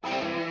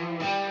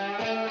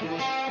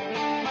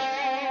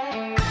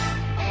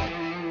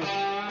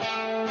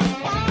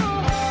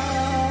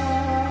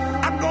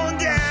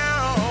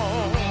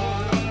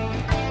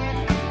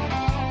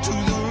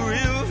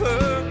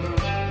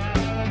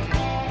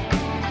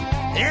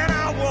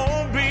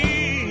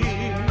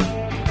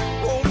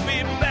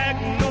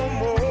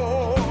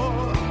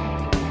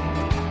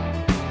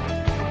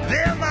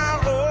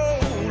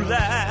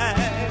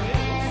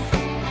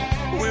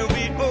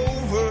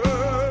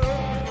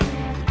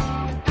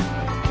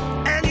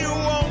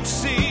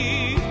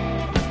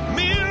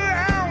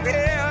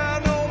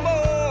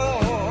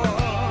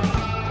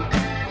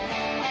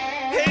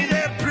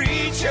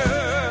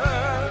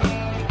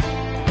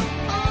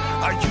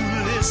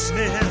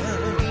 Listening.